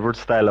Eddie Edwards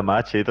style of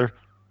match either.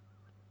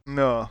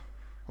 no,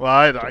 Well,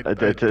 I don't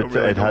really It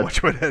know had much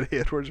about Eddie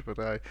Edwards, but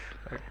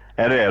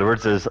Eddie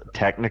Edwards is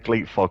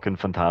technically fucking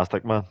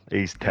fantastic, man.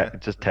 He's yeah,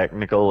 just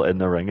technical in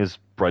the ring is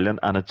brilliant,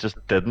 and it just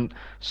didn't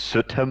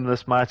suit him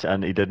this match,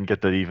 and he didn't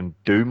get to even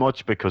do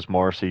much because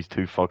Morrissey's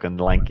too fucking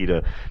lanky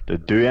to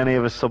do any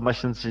of his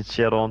submissions and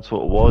shit on.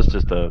 So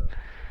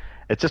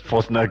it just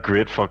wasn't a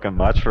great fucking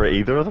match for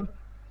either of them.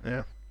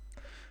 yeah.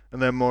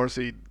 And then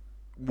Morrissey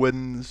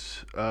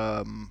wins,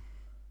 and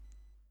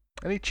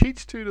he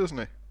cheats too, doesn't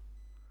he?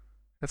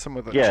 Hits him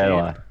with a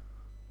Yeah,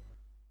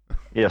 chain.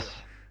 yes.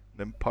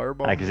 Then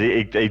powerbomb. Because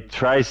he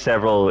tries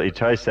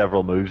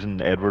several moves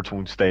and Edwards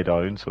won't stay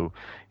down, so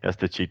he has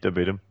to cheat to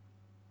beat him.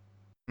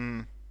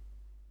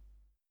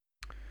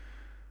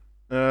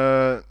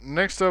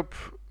 Next up,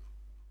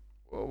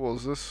 what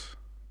was this?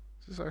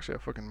 Is this actually a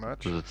fucking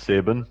match? Was it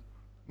Sabin?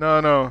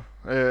 No.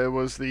 It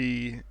was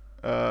the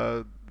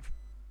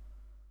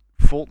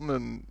Fulton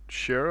and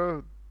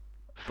Shera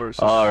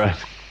versus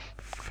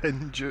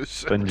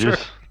Finjuice.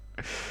 Finjuice.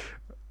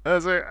 I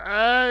was like,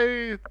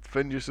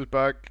 Finjuice is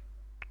back.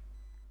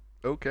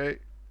 Okay.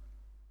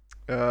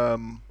 I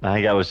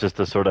think that was just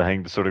the sort of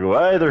thing to sort of go,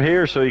 hey, they're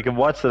here, so you can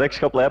watch the next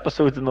couple of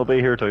episodes and they'll be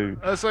here too.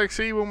 It's like,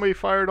 see, when we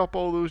fired up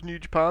all those New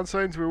Japan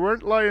signs, we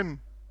weren't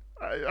lying.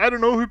 I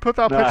don't know who put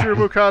that picture of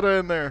Okada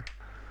in there.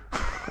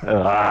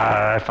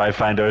 If I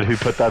find out who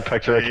put that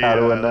picture of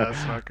Okada in there.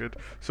 That's not good.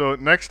 So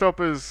next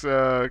up is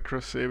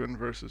Chris Sabin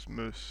versus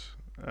Moose.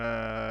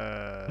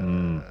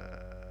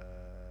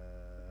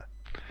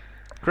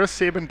 Chris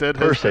Sabin did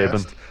his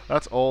best.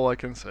 That's all I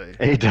can say.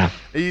 He did.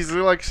 He's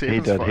like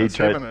Sabin's He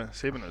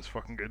Sabin is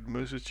fucking good.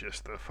 Moose is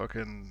just the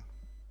fucking.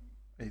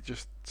 He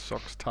just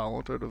sucks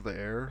talent out of the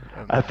air.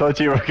 I thought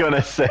you were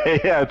gonna say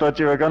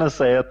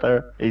it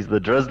there. He's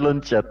the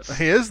drizzling shits.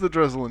 He is the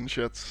drizzling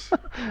shits.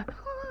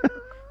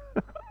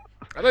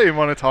 I don't even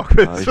want to talk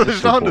about it, so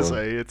there's nothing to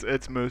say.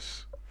 It's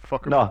Moose.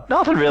 Fuck him. No,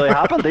 nothing really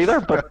happened either,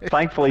 but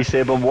thankfully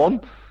Sabin won.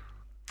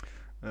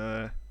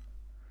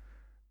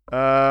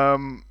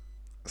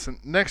 So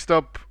next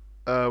up,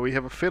 we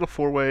have a fatal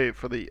four-way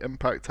for the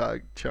Impact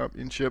Tag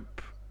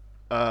Championship,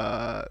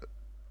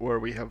 where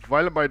we have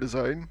Violent by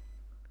Design.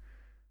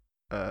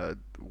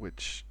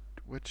 Which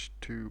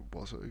two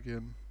was it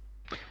again?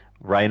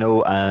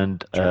 Rhino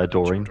and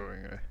Doring.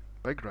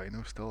 Big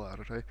Rhino still at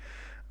it,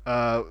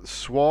 eh?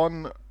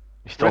 Swan,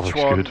 Rich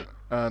Swan, good.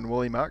 and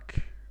Willie Mack.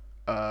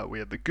 We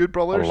had the Good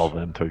Brothers. I love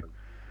them too.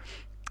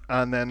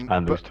 And then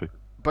those two.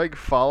 Big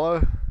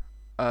Falla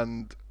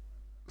and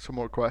some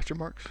more question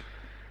marks.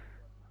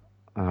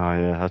 Oh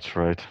yeah, that's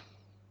right.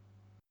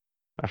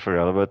 I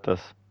forgot about this.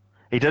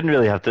 He didn't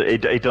really have to. He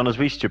done his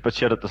wee stupid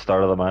shit at the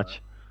start of the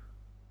match.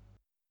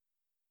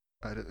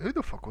 Who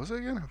the fuck was it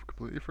again? I've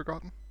completely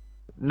forgotten.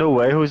 No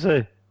way,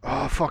 Jose.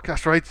 Oh fuck,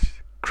 that's right.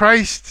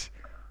 Christ.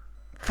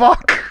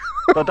 Fuck.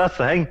 But that's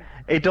the thing.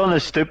 He done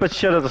his stupid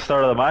shit at the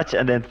start of the match,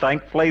 and then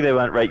thankfully they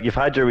went, right, you've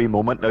had your wee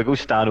moment, now go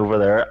stand over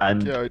there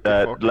and let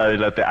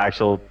the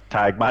actual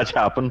tag match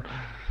happen.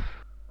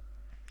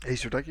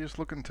 He's ridiculous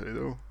looking too,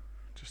 though.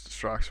 Just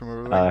distracts from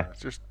everything.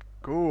 Just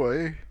go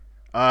away.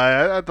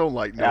 I don't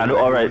like no. Yeah,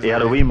 alright, he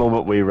had a wee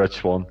moment with Rich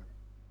Swan.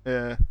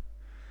 Yeah.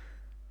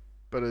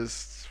 But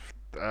he's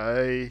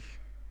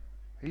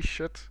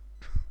shit.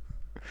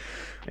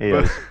 He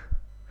is.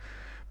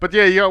 But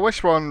yeah, you got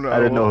Wish One. I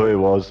didn't know who he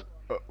was.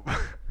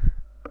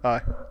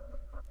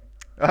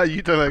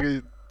 You did like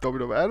a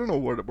WWE. I don't know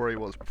where he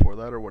was before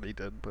that or what he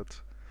did,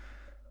 but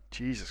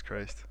Jesus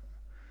Christ.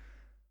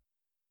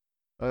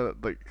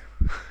 Like,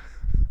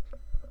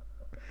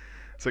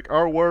 it's like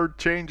our word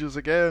changes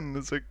again.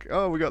 It's like,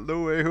 oh, we got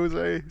No Way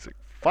Jose. It's like,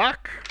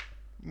 fuck,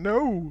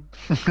 no.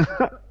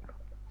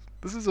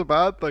 This is a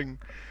bad thing.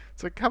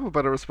 It's like, have a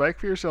bit of respect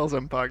for yourselves,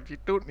 Impact. You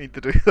don't need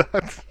to do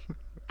that.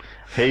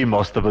 He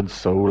must have been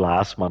so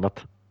last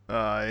minute.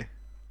 Aye.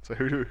 So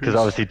because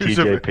obviously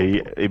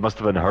TJP, he must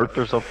have been hurt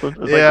or something.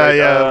 It's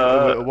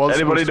yeah. It was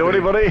anybody know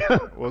anybody?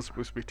 It was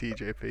supposed to be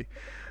TJP.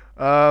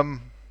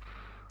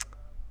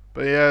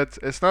 But yeah,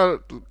 it's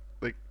not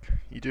like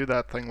you do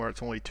that thing where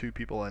it's only two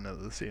people in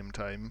at the same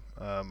time,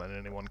 and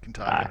anyone can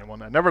tag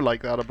anyone. I never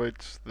like that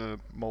about the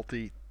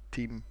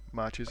multi-team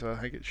matches. I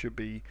think it should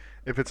be,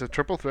 if it's a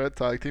triple threat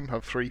tag team,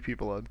 have 3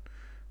 people in.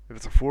 If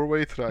it's a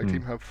 4-way tag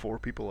team, have 4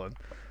 people in.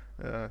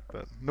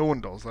 But no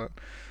one does that.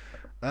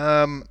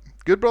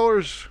 Good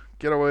Brothers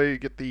get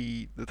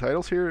the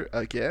titles here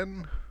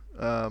again.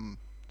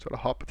 Sort of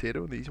hot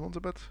potato in these ones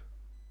a bit.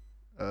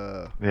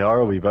 They are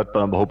a wee bit, but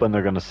I'm hoping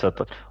they're going to sit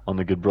on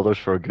the Good Brothers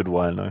for a good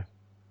while now.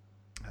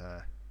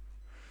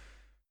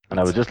 And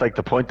I would just like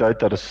to point out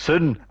that as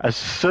soon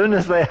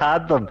as they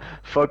had them,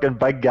 fucking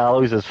Big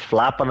Gallows is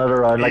flapping it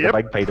around like a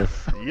big penis.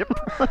 Yep.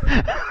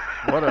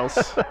 What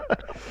else?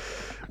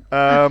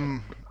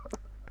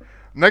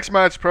 Next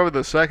match, probably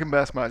the second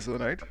best match of the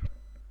night.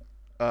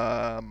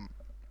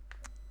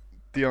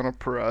 Deonna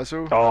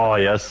Purrazzo. Oh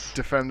yes.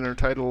 Defending her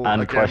title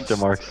and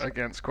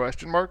against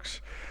question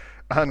marks,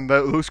 and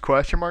those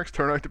question marks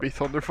turn out to be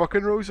Thunder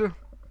fucking Rosa.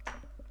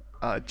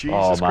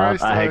 Jesus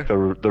Christ! I think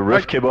the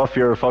roof came off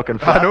your fucking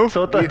flat. I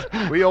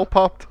know. We all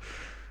popped.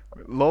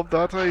 Love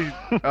that.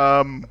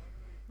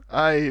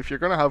 If you're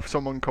gonna have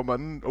someone come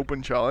in,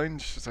 open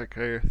challenge, it's like,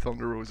 hey,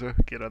 Thunder Rosa,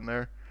 get in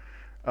there.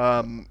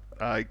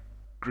 I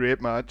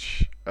great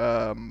match.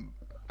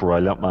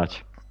 Brilliant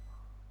match.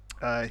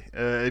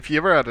 If you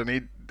ever had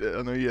any,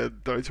 I know you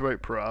had doubts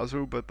about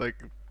Perazzo, but like,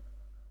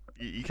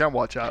 you can't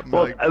watch that and be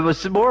Well, like, it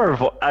was more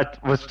of it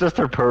was just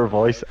her poor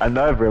voice, and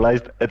now I've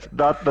realised it's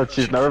not that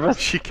she's she nervous.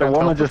 she The can't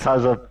woman help just it.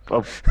 has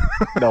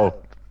a no.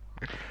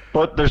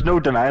 But there's no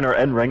denying her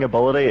in-ring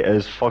ability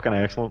is fucking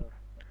excellent.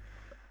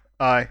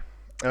 Aye,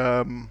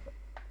 um,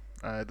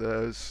 that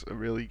was a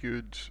really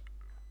good,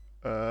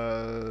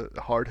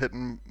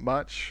 hard-hitting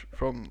match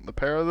from the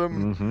pair of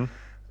them. Mm-hmm.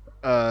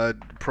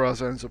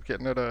 Perazzo ends up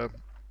getting at a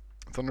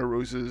Thunder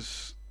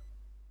Rosa's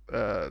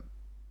uh,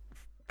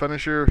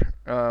 finisher,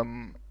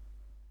 and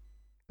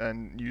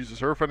uses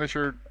her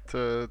finisher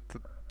to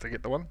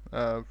get the win.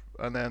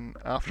 And then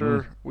Mm.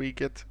 after we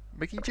get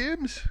Mickey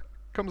James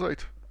comes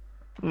out.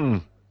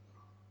 Mm.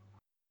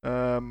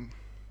 Um,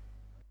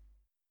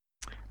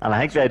 And I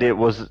think the idea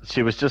was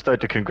she was just out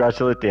to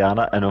congratulate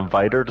Diana and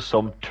invite her to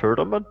some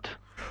tournament.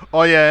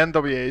 oh yeah,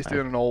 NWA is I,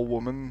 doing an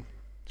all-woman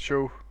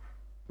show.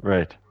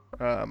 right.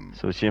 Um,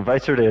 So she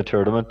invites her to a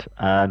tournament,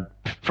 and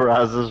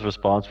Peraz's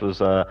response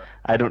was, "I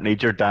don't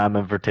need your damn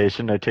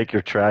invitation. Now take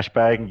your trash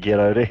bag and get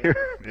out of here."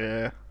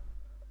 yeah,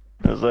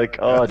 I was like,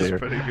 "Oh that's dear."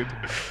 pretty good.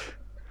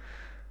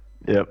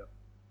 Yep.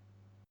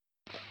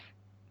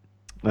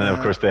 And of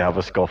Uh, course they have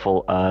a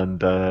scuffle,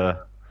 and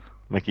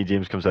Mickey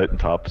James comes out on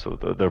top, so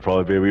there'll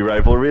probably be a wee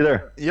rivalry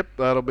there. yep,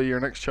 that'll be your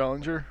next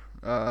challenger.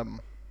 But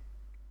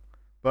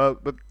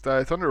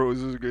Thunder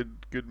Rose is a good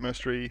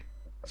mystery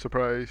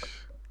surprise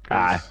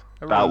Aye,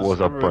 because that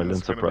was a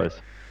everyone's brilliant gonna be.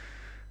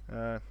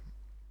 surprise.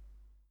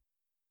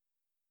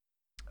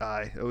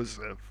 Uh, it was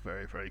a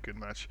very good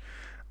match.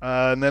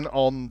 And then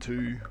on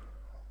to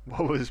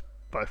what was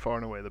by far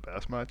and away the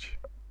best match.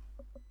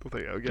 Don't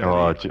think I'll get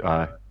Oh, any.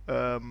 aye.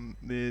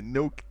 The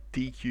no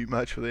DQ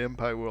match for the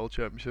Impact World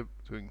Championship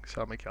between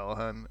Sami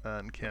Callihan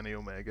and Kenny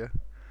Omega.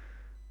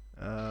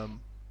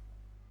 Um,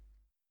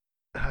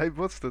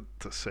 what's to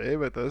say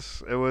about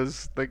this? It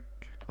was like,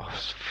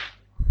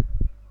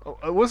 oh,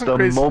 it wasn't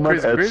The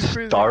moment it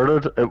crazy.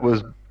 started, it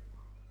was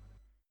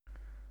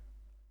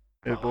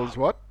It was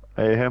what?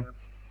 mayhem.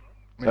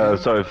 Mayhem?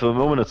 Sorry, for the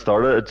moment it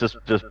started, it just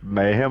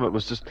mayhem. It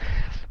was just,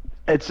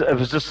 it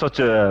was just such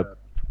a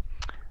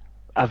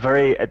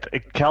very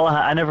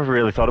Callahan. I never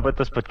really thought about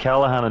this, but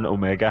Callahan and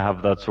Omega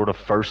have that sort of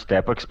first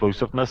step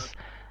explosiveness,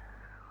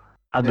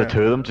 and the Yeah.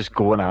 two of them just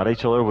going at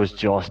each other was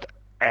just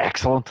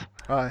excellent.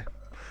 Aye.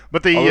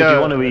 But the Although, do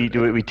you want to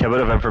do we tidbit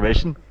of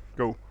information?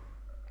 go.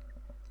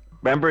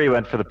 Remember, he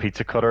went for the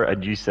pizza cutter,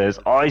 and you says,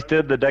 "Oh, he's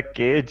doing the Nick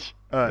Cage,"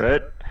 Aye.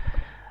 right?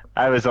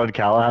 I was on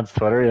Callahan's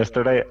Twitter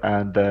yesterday,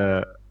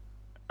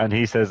 and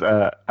he says,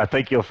 "I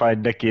think you'll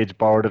find Nick Cage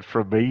borrowed it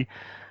from me."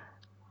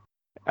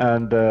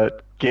 And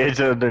Gage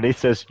underneath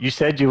says, "You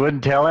said you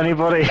wouldn't tell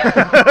anybody."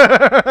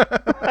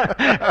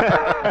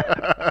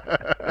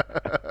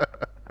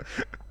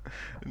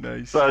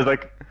 Nice. So I was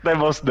like, they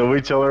must know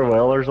each other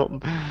well or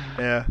something.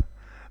 Yeah.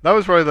 That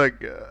was probably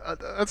like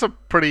that's a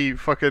pretty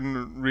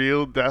fucking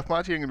real death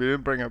match you can do.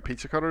 Bring out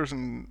pizza cutters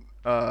and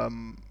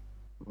Mm.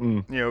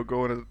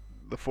 go into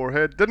the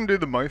forehead. Didn't do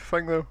the mouth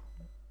thing though,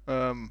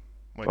 um,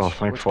 Oh,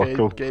 thank which fuck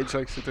though. Gage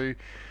likes to do.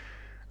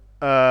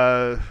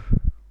 Uh,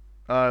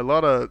 a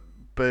lot of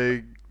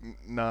big,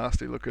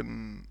 nasty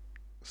looking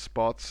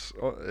spots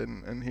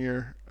in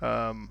here.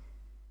 Mm.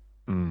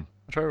 I'm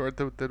trying to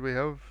remember, did we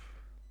have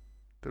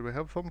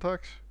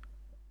thumbtacks?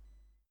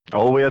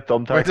 Oh, we had We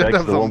thumbtacks. did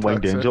have The one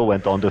winged thumbtacks. Yeah. angel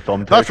went on to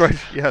thumbtacks. That's right.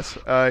 Yes.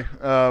 We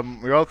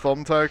got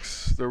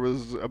thumbtacks. There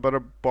was a bit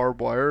of barbed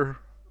wire.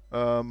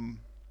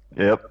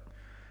 Yep.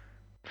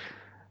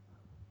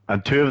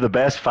 And two of the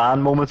best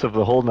fan moments of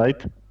the whole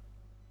night.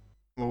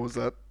 What was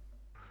that?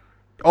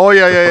 Oh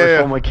yeah, The yeah, first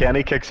yeah, one when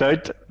Kenny kicks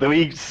out, the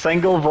wee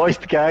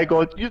single-voiced guy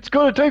going, "It's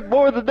going to take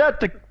more than that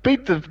to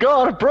beat the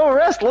god of pro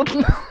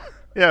wrestling."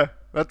 yeah.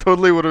 That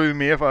totally would have been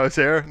me if I was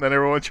there. And then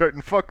everyone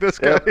shouting, "Fuck this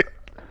guy!" Yep.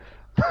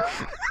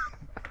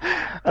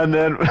 and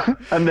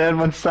then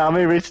when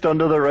Sammy reached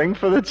under the ring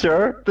for the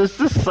chair, there's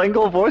this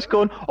single voice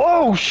going,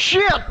 "Oh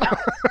shit!"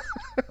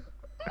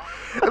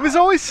 It was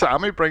always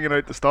Sammy bringing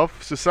out the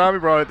stuff. So Sammy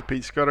brought out the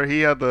pizza cutter.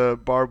 He had the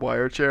barbed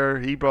wire chair.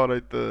 He brought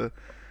out the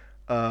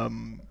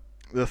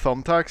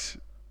thumbtacks.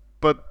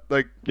 But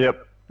like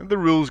Yep. the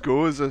rules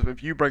go is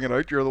if you bring it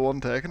out, you're the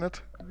one taking it.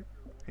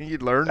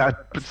 He'd learn.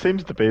 It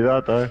seems to be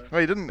that though. No,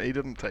 he didn't. He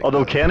didn't take.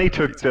 Although the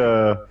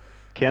pizza.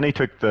 Kenny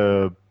took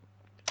the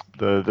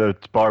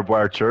barbed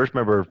wire chairs.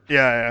 Remember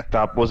Yeah.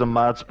 that was a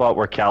mad spot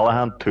where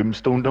Callahan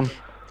tombstoned him.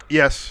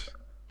 Yes.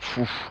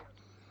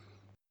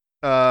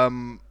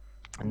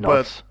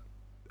 Nuts.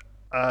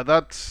 But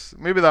that's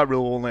maybe that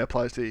rule only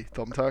applies to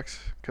thumbtacks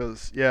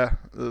because the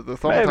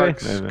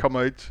thumbtacks Maybe. come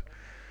out.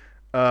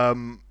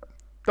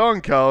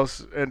 Don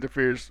Callis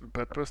interferes,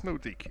 but there's no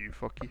DQ.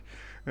 Fuck you.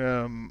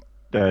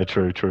 Yeah,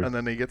 true. And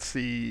then he gets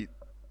the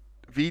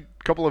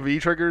couple of V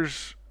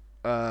triggers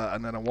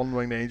and then a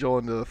one-winged angel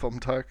into the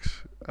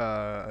thumbtacks,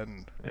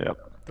 and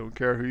Yep. don't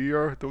care who you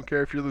are, don't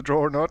care if you're the draw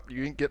or not,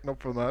 you ain't getting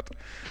up from that.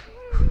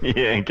 You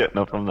ain't getting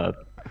up from that.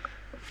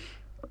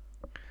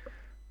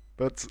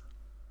 But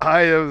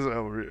it was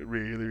a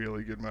really,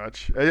 really good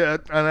match.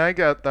 And I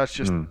got that's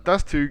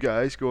two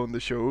guys going to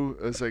show.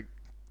 It's like,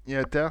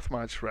 yeah,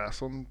 deathmatch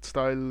wrestling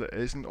style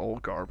isn't all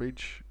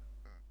garbage,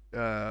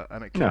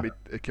 and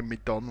it can be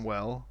done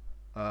well,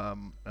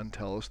 and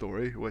tell a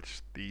story,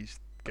 which these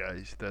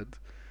guys did.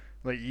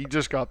 Like, you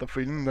just got the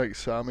feeling like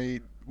Sammy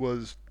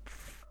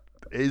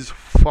is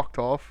fucked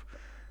off.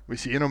 We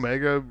see an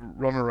Omega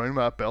run around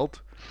with that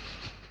belt,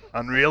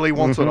 and really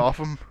wants it off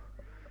him.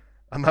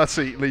 And that's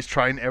at least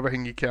trying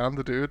everything he can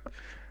to do it.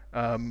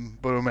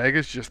 But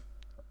Omega's just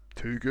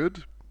too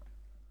good.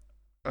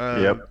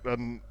 Yep.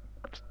 And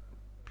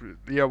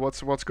yeah,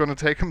 what's going to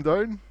take him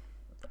down?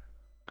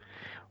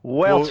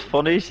 Well, it's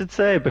funny you should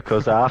say,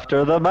 because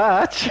after the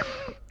match...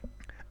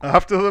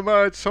 After the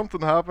match,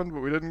 something happened, but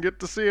we didn't get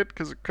to see it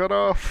because it cut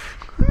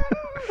off.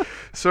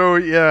 So,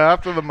 yeah,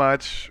 after the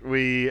match,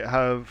 we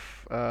have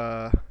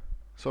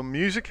some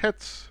music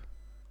hits.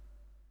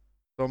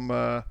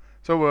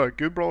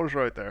 Good Brothers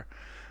right there.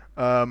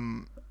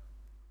 And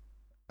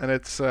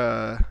it's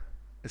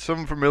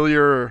some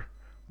familiar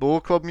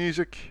Bull Club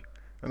music,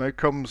 and out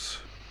comes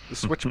the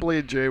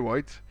Switchblade Jay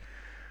White,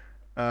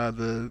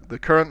 the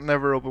current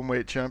never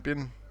openweight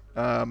champion,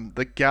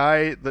 the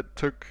guy that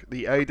took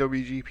the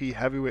IWGP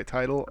Heavyweight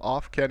title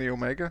off Kenny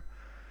Omega,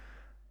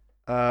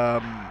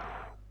 and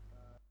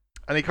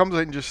he comes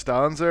out and just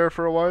stands there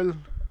for a while,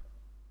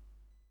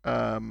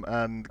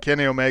 and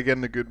Kenny Omega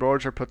and the Good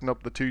Brothers are putting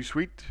up the Too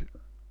Sweet.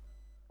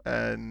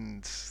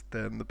 And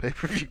then the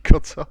pay-per-view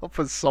cuts off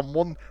as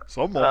someone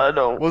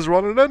was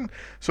running in.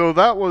 So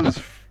that was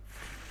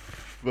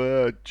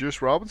Juice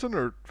Robinson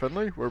or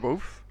Finlay, or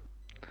both.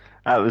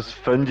 It was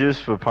Finn Juice,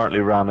 who apparently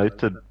ran out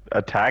to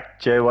attack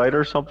Jay White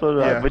or something.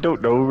 Yeah. We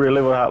don't know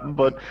really what happened,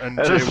 but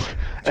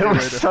it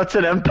was such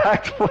an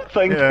impactful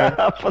thing to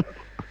happen.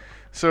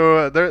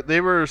 So they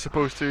were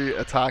supposed to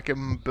attack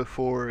him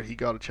before he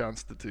got a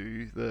chance to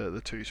do the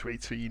Too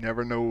Sweet, so you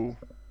never know.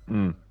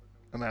 And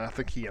then I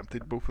think he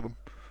emptied both of them.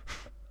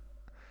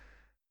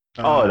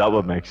 That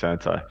would make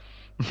sense, but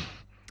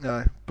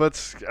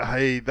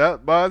hey,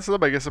 that's the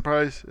biggest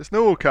surprise. It's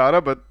no Okada,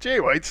 but Jay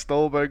White's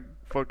still big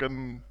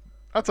fucking.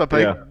 That's a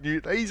big. Yeah.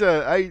 He's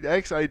a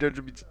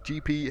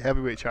ex-IWGP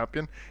heavyweight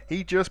champion.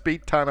 He just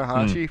beat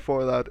Tanahashi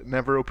for that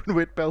never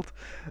openweight belt.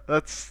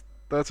 That's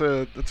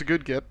a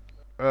good get.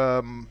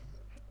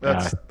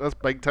 That's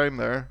big time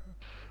there.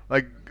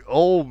 Like,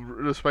 all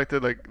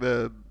respected, like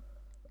the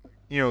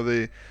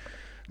New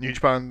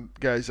Japan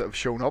guys that have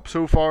shown up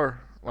so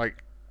far,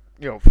 like,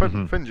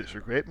 Finn Juice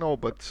are great and all,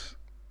 but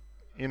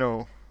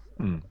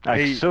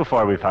so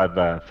far we've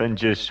had Finn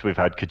Juice, we've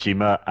had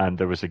Kojima, and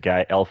there was a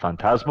guy El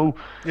Fantasmo.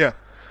 Yeah.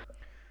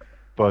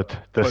 But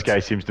this guy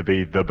seems to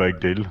be the big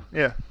deal.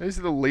 Yeah, he's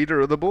the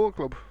leader of the Bullet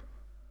Club.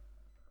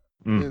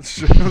 It's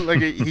just, like,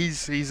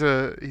 he's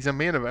a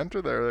main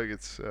eventer there. Like,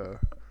 it's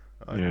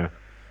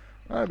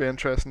that'd be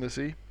interesting to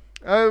see.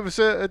 It was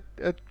a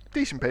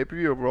decent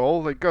pay-per-view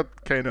overall. Like,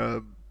 got kind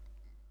of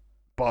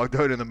bogged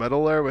out in the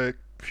middle there with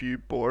a few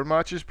boring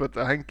matches, but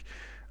I think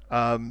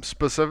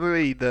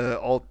specifically the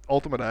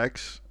Ultimate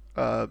X,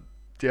 Deanna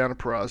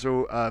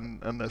Purrazzo,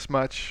 and this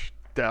match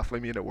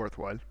definitely made it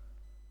worthwhile.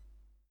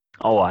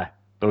 Oh, aye.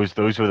 Those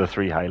were the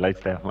three highlights,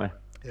 definitely.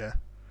 Yeah.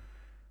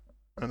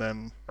 And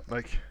then,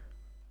 like,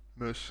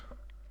 Moose.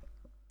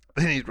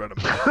 They need rid of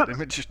Moose.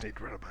 They just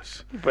need rid of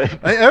Moose.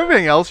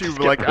 Everything else, you were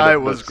like,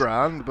 it was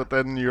grand, but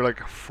then you're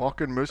like,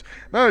 fucking Moose.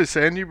 Now, I was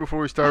saying to you before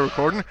we started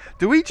recording,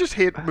 do we just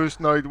hate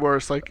Moose now where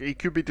it's like, he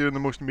could be doing the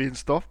most amazing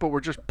stuff, but we're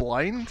just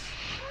blind?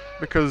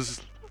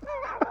 Because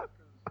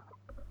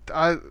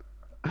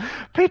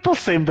people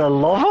seem to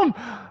love him.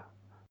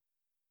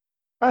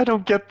 I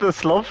don't get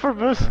this love for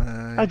Moose.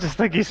 I just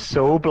think he's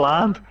so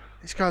bland.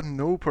 He's got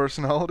no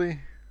personality.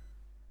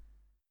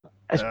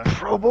 His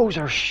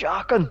promos are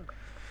shocking.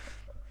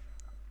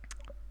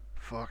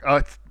 Fuck.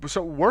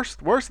 So worse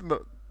than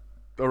the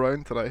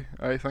around today,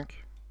 I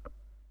think.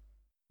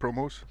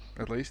 Promos,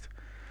 at least.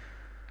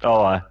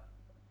 Oh, aye.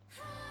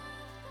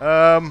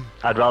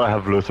 I'd rather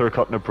have Luther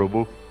cutting a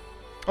promo.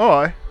 Oh,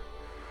 aye.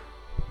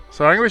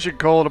 So I think we should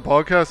call it a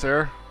podcast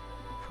there.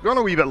 We've gone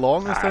a wee bit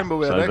long this time, but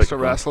we had extra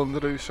wrestling to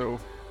do, so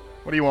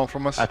what do you want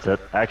from us? That's it,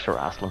 extra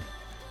wrestling.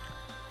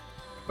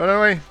 But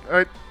anyway,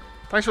 alright.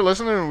 Thanks for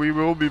listening, and we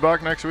will be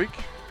back next week.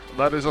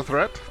 That is a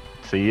threat.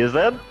 See you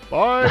then.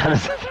 Bye. That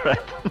is a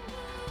threat.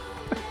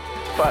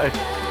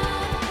 Bye.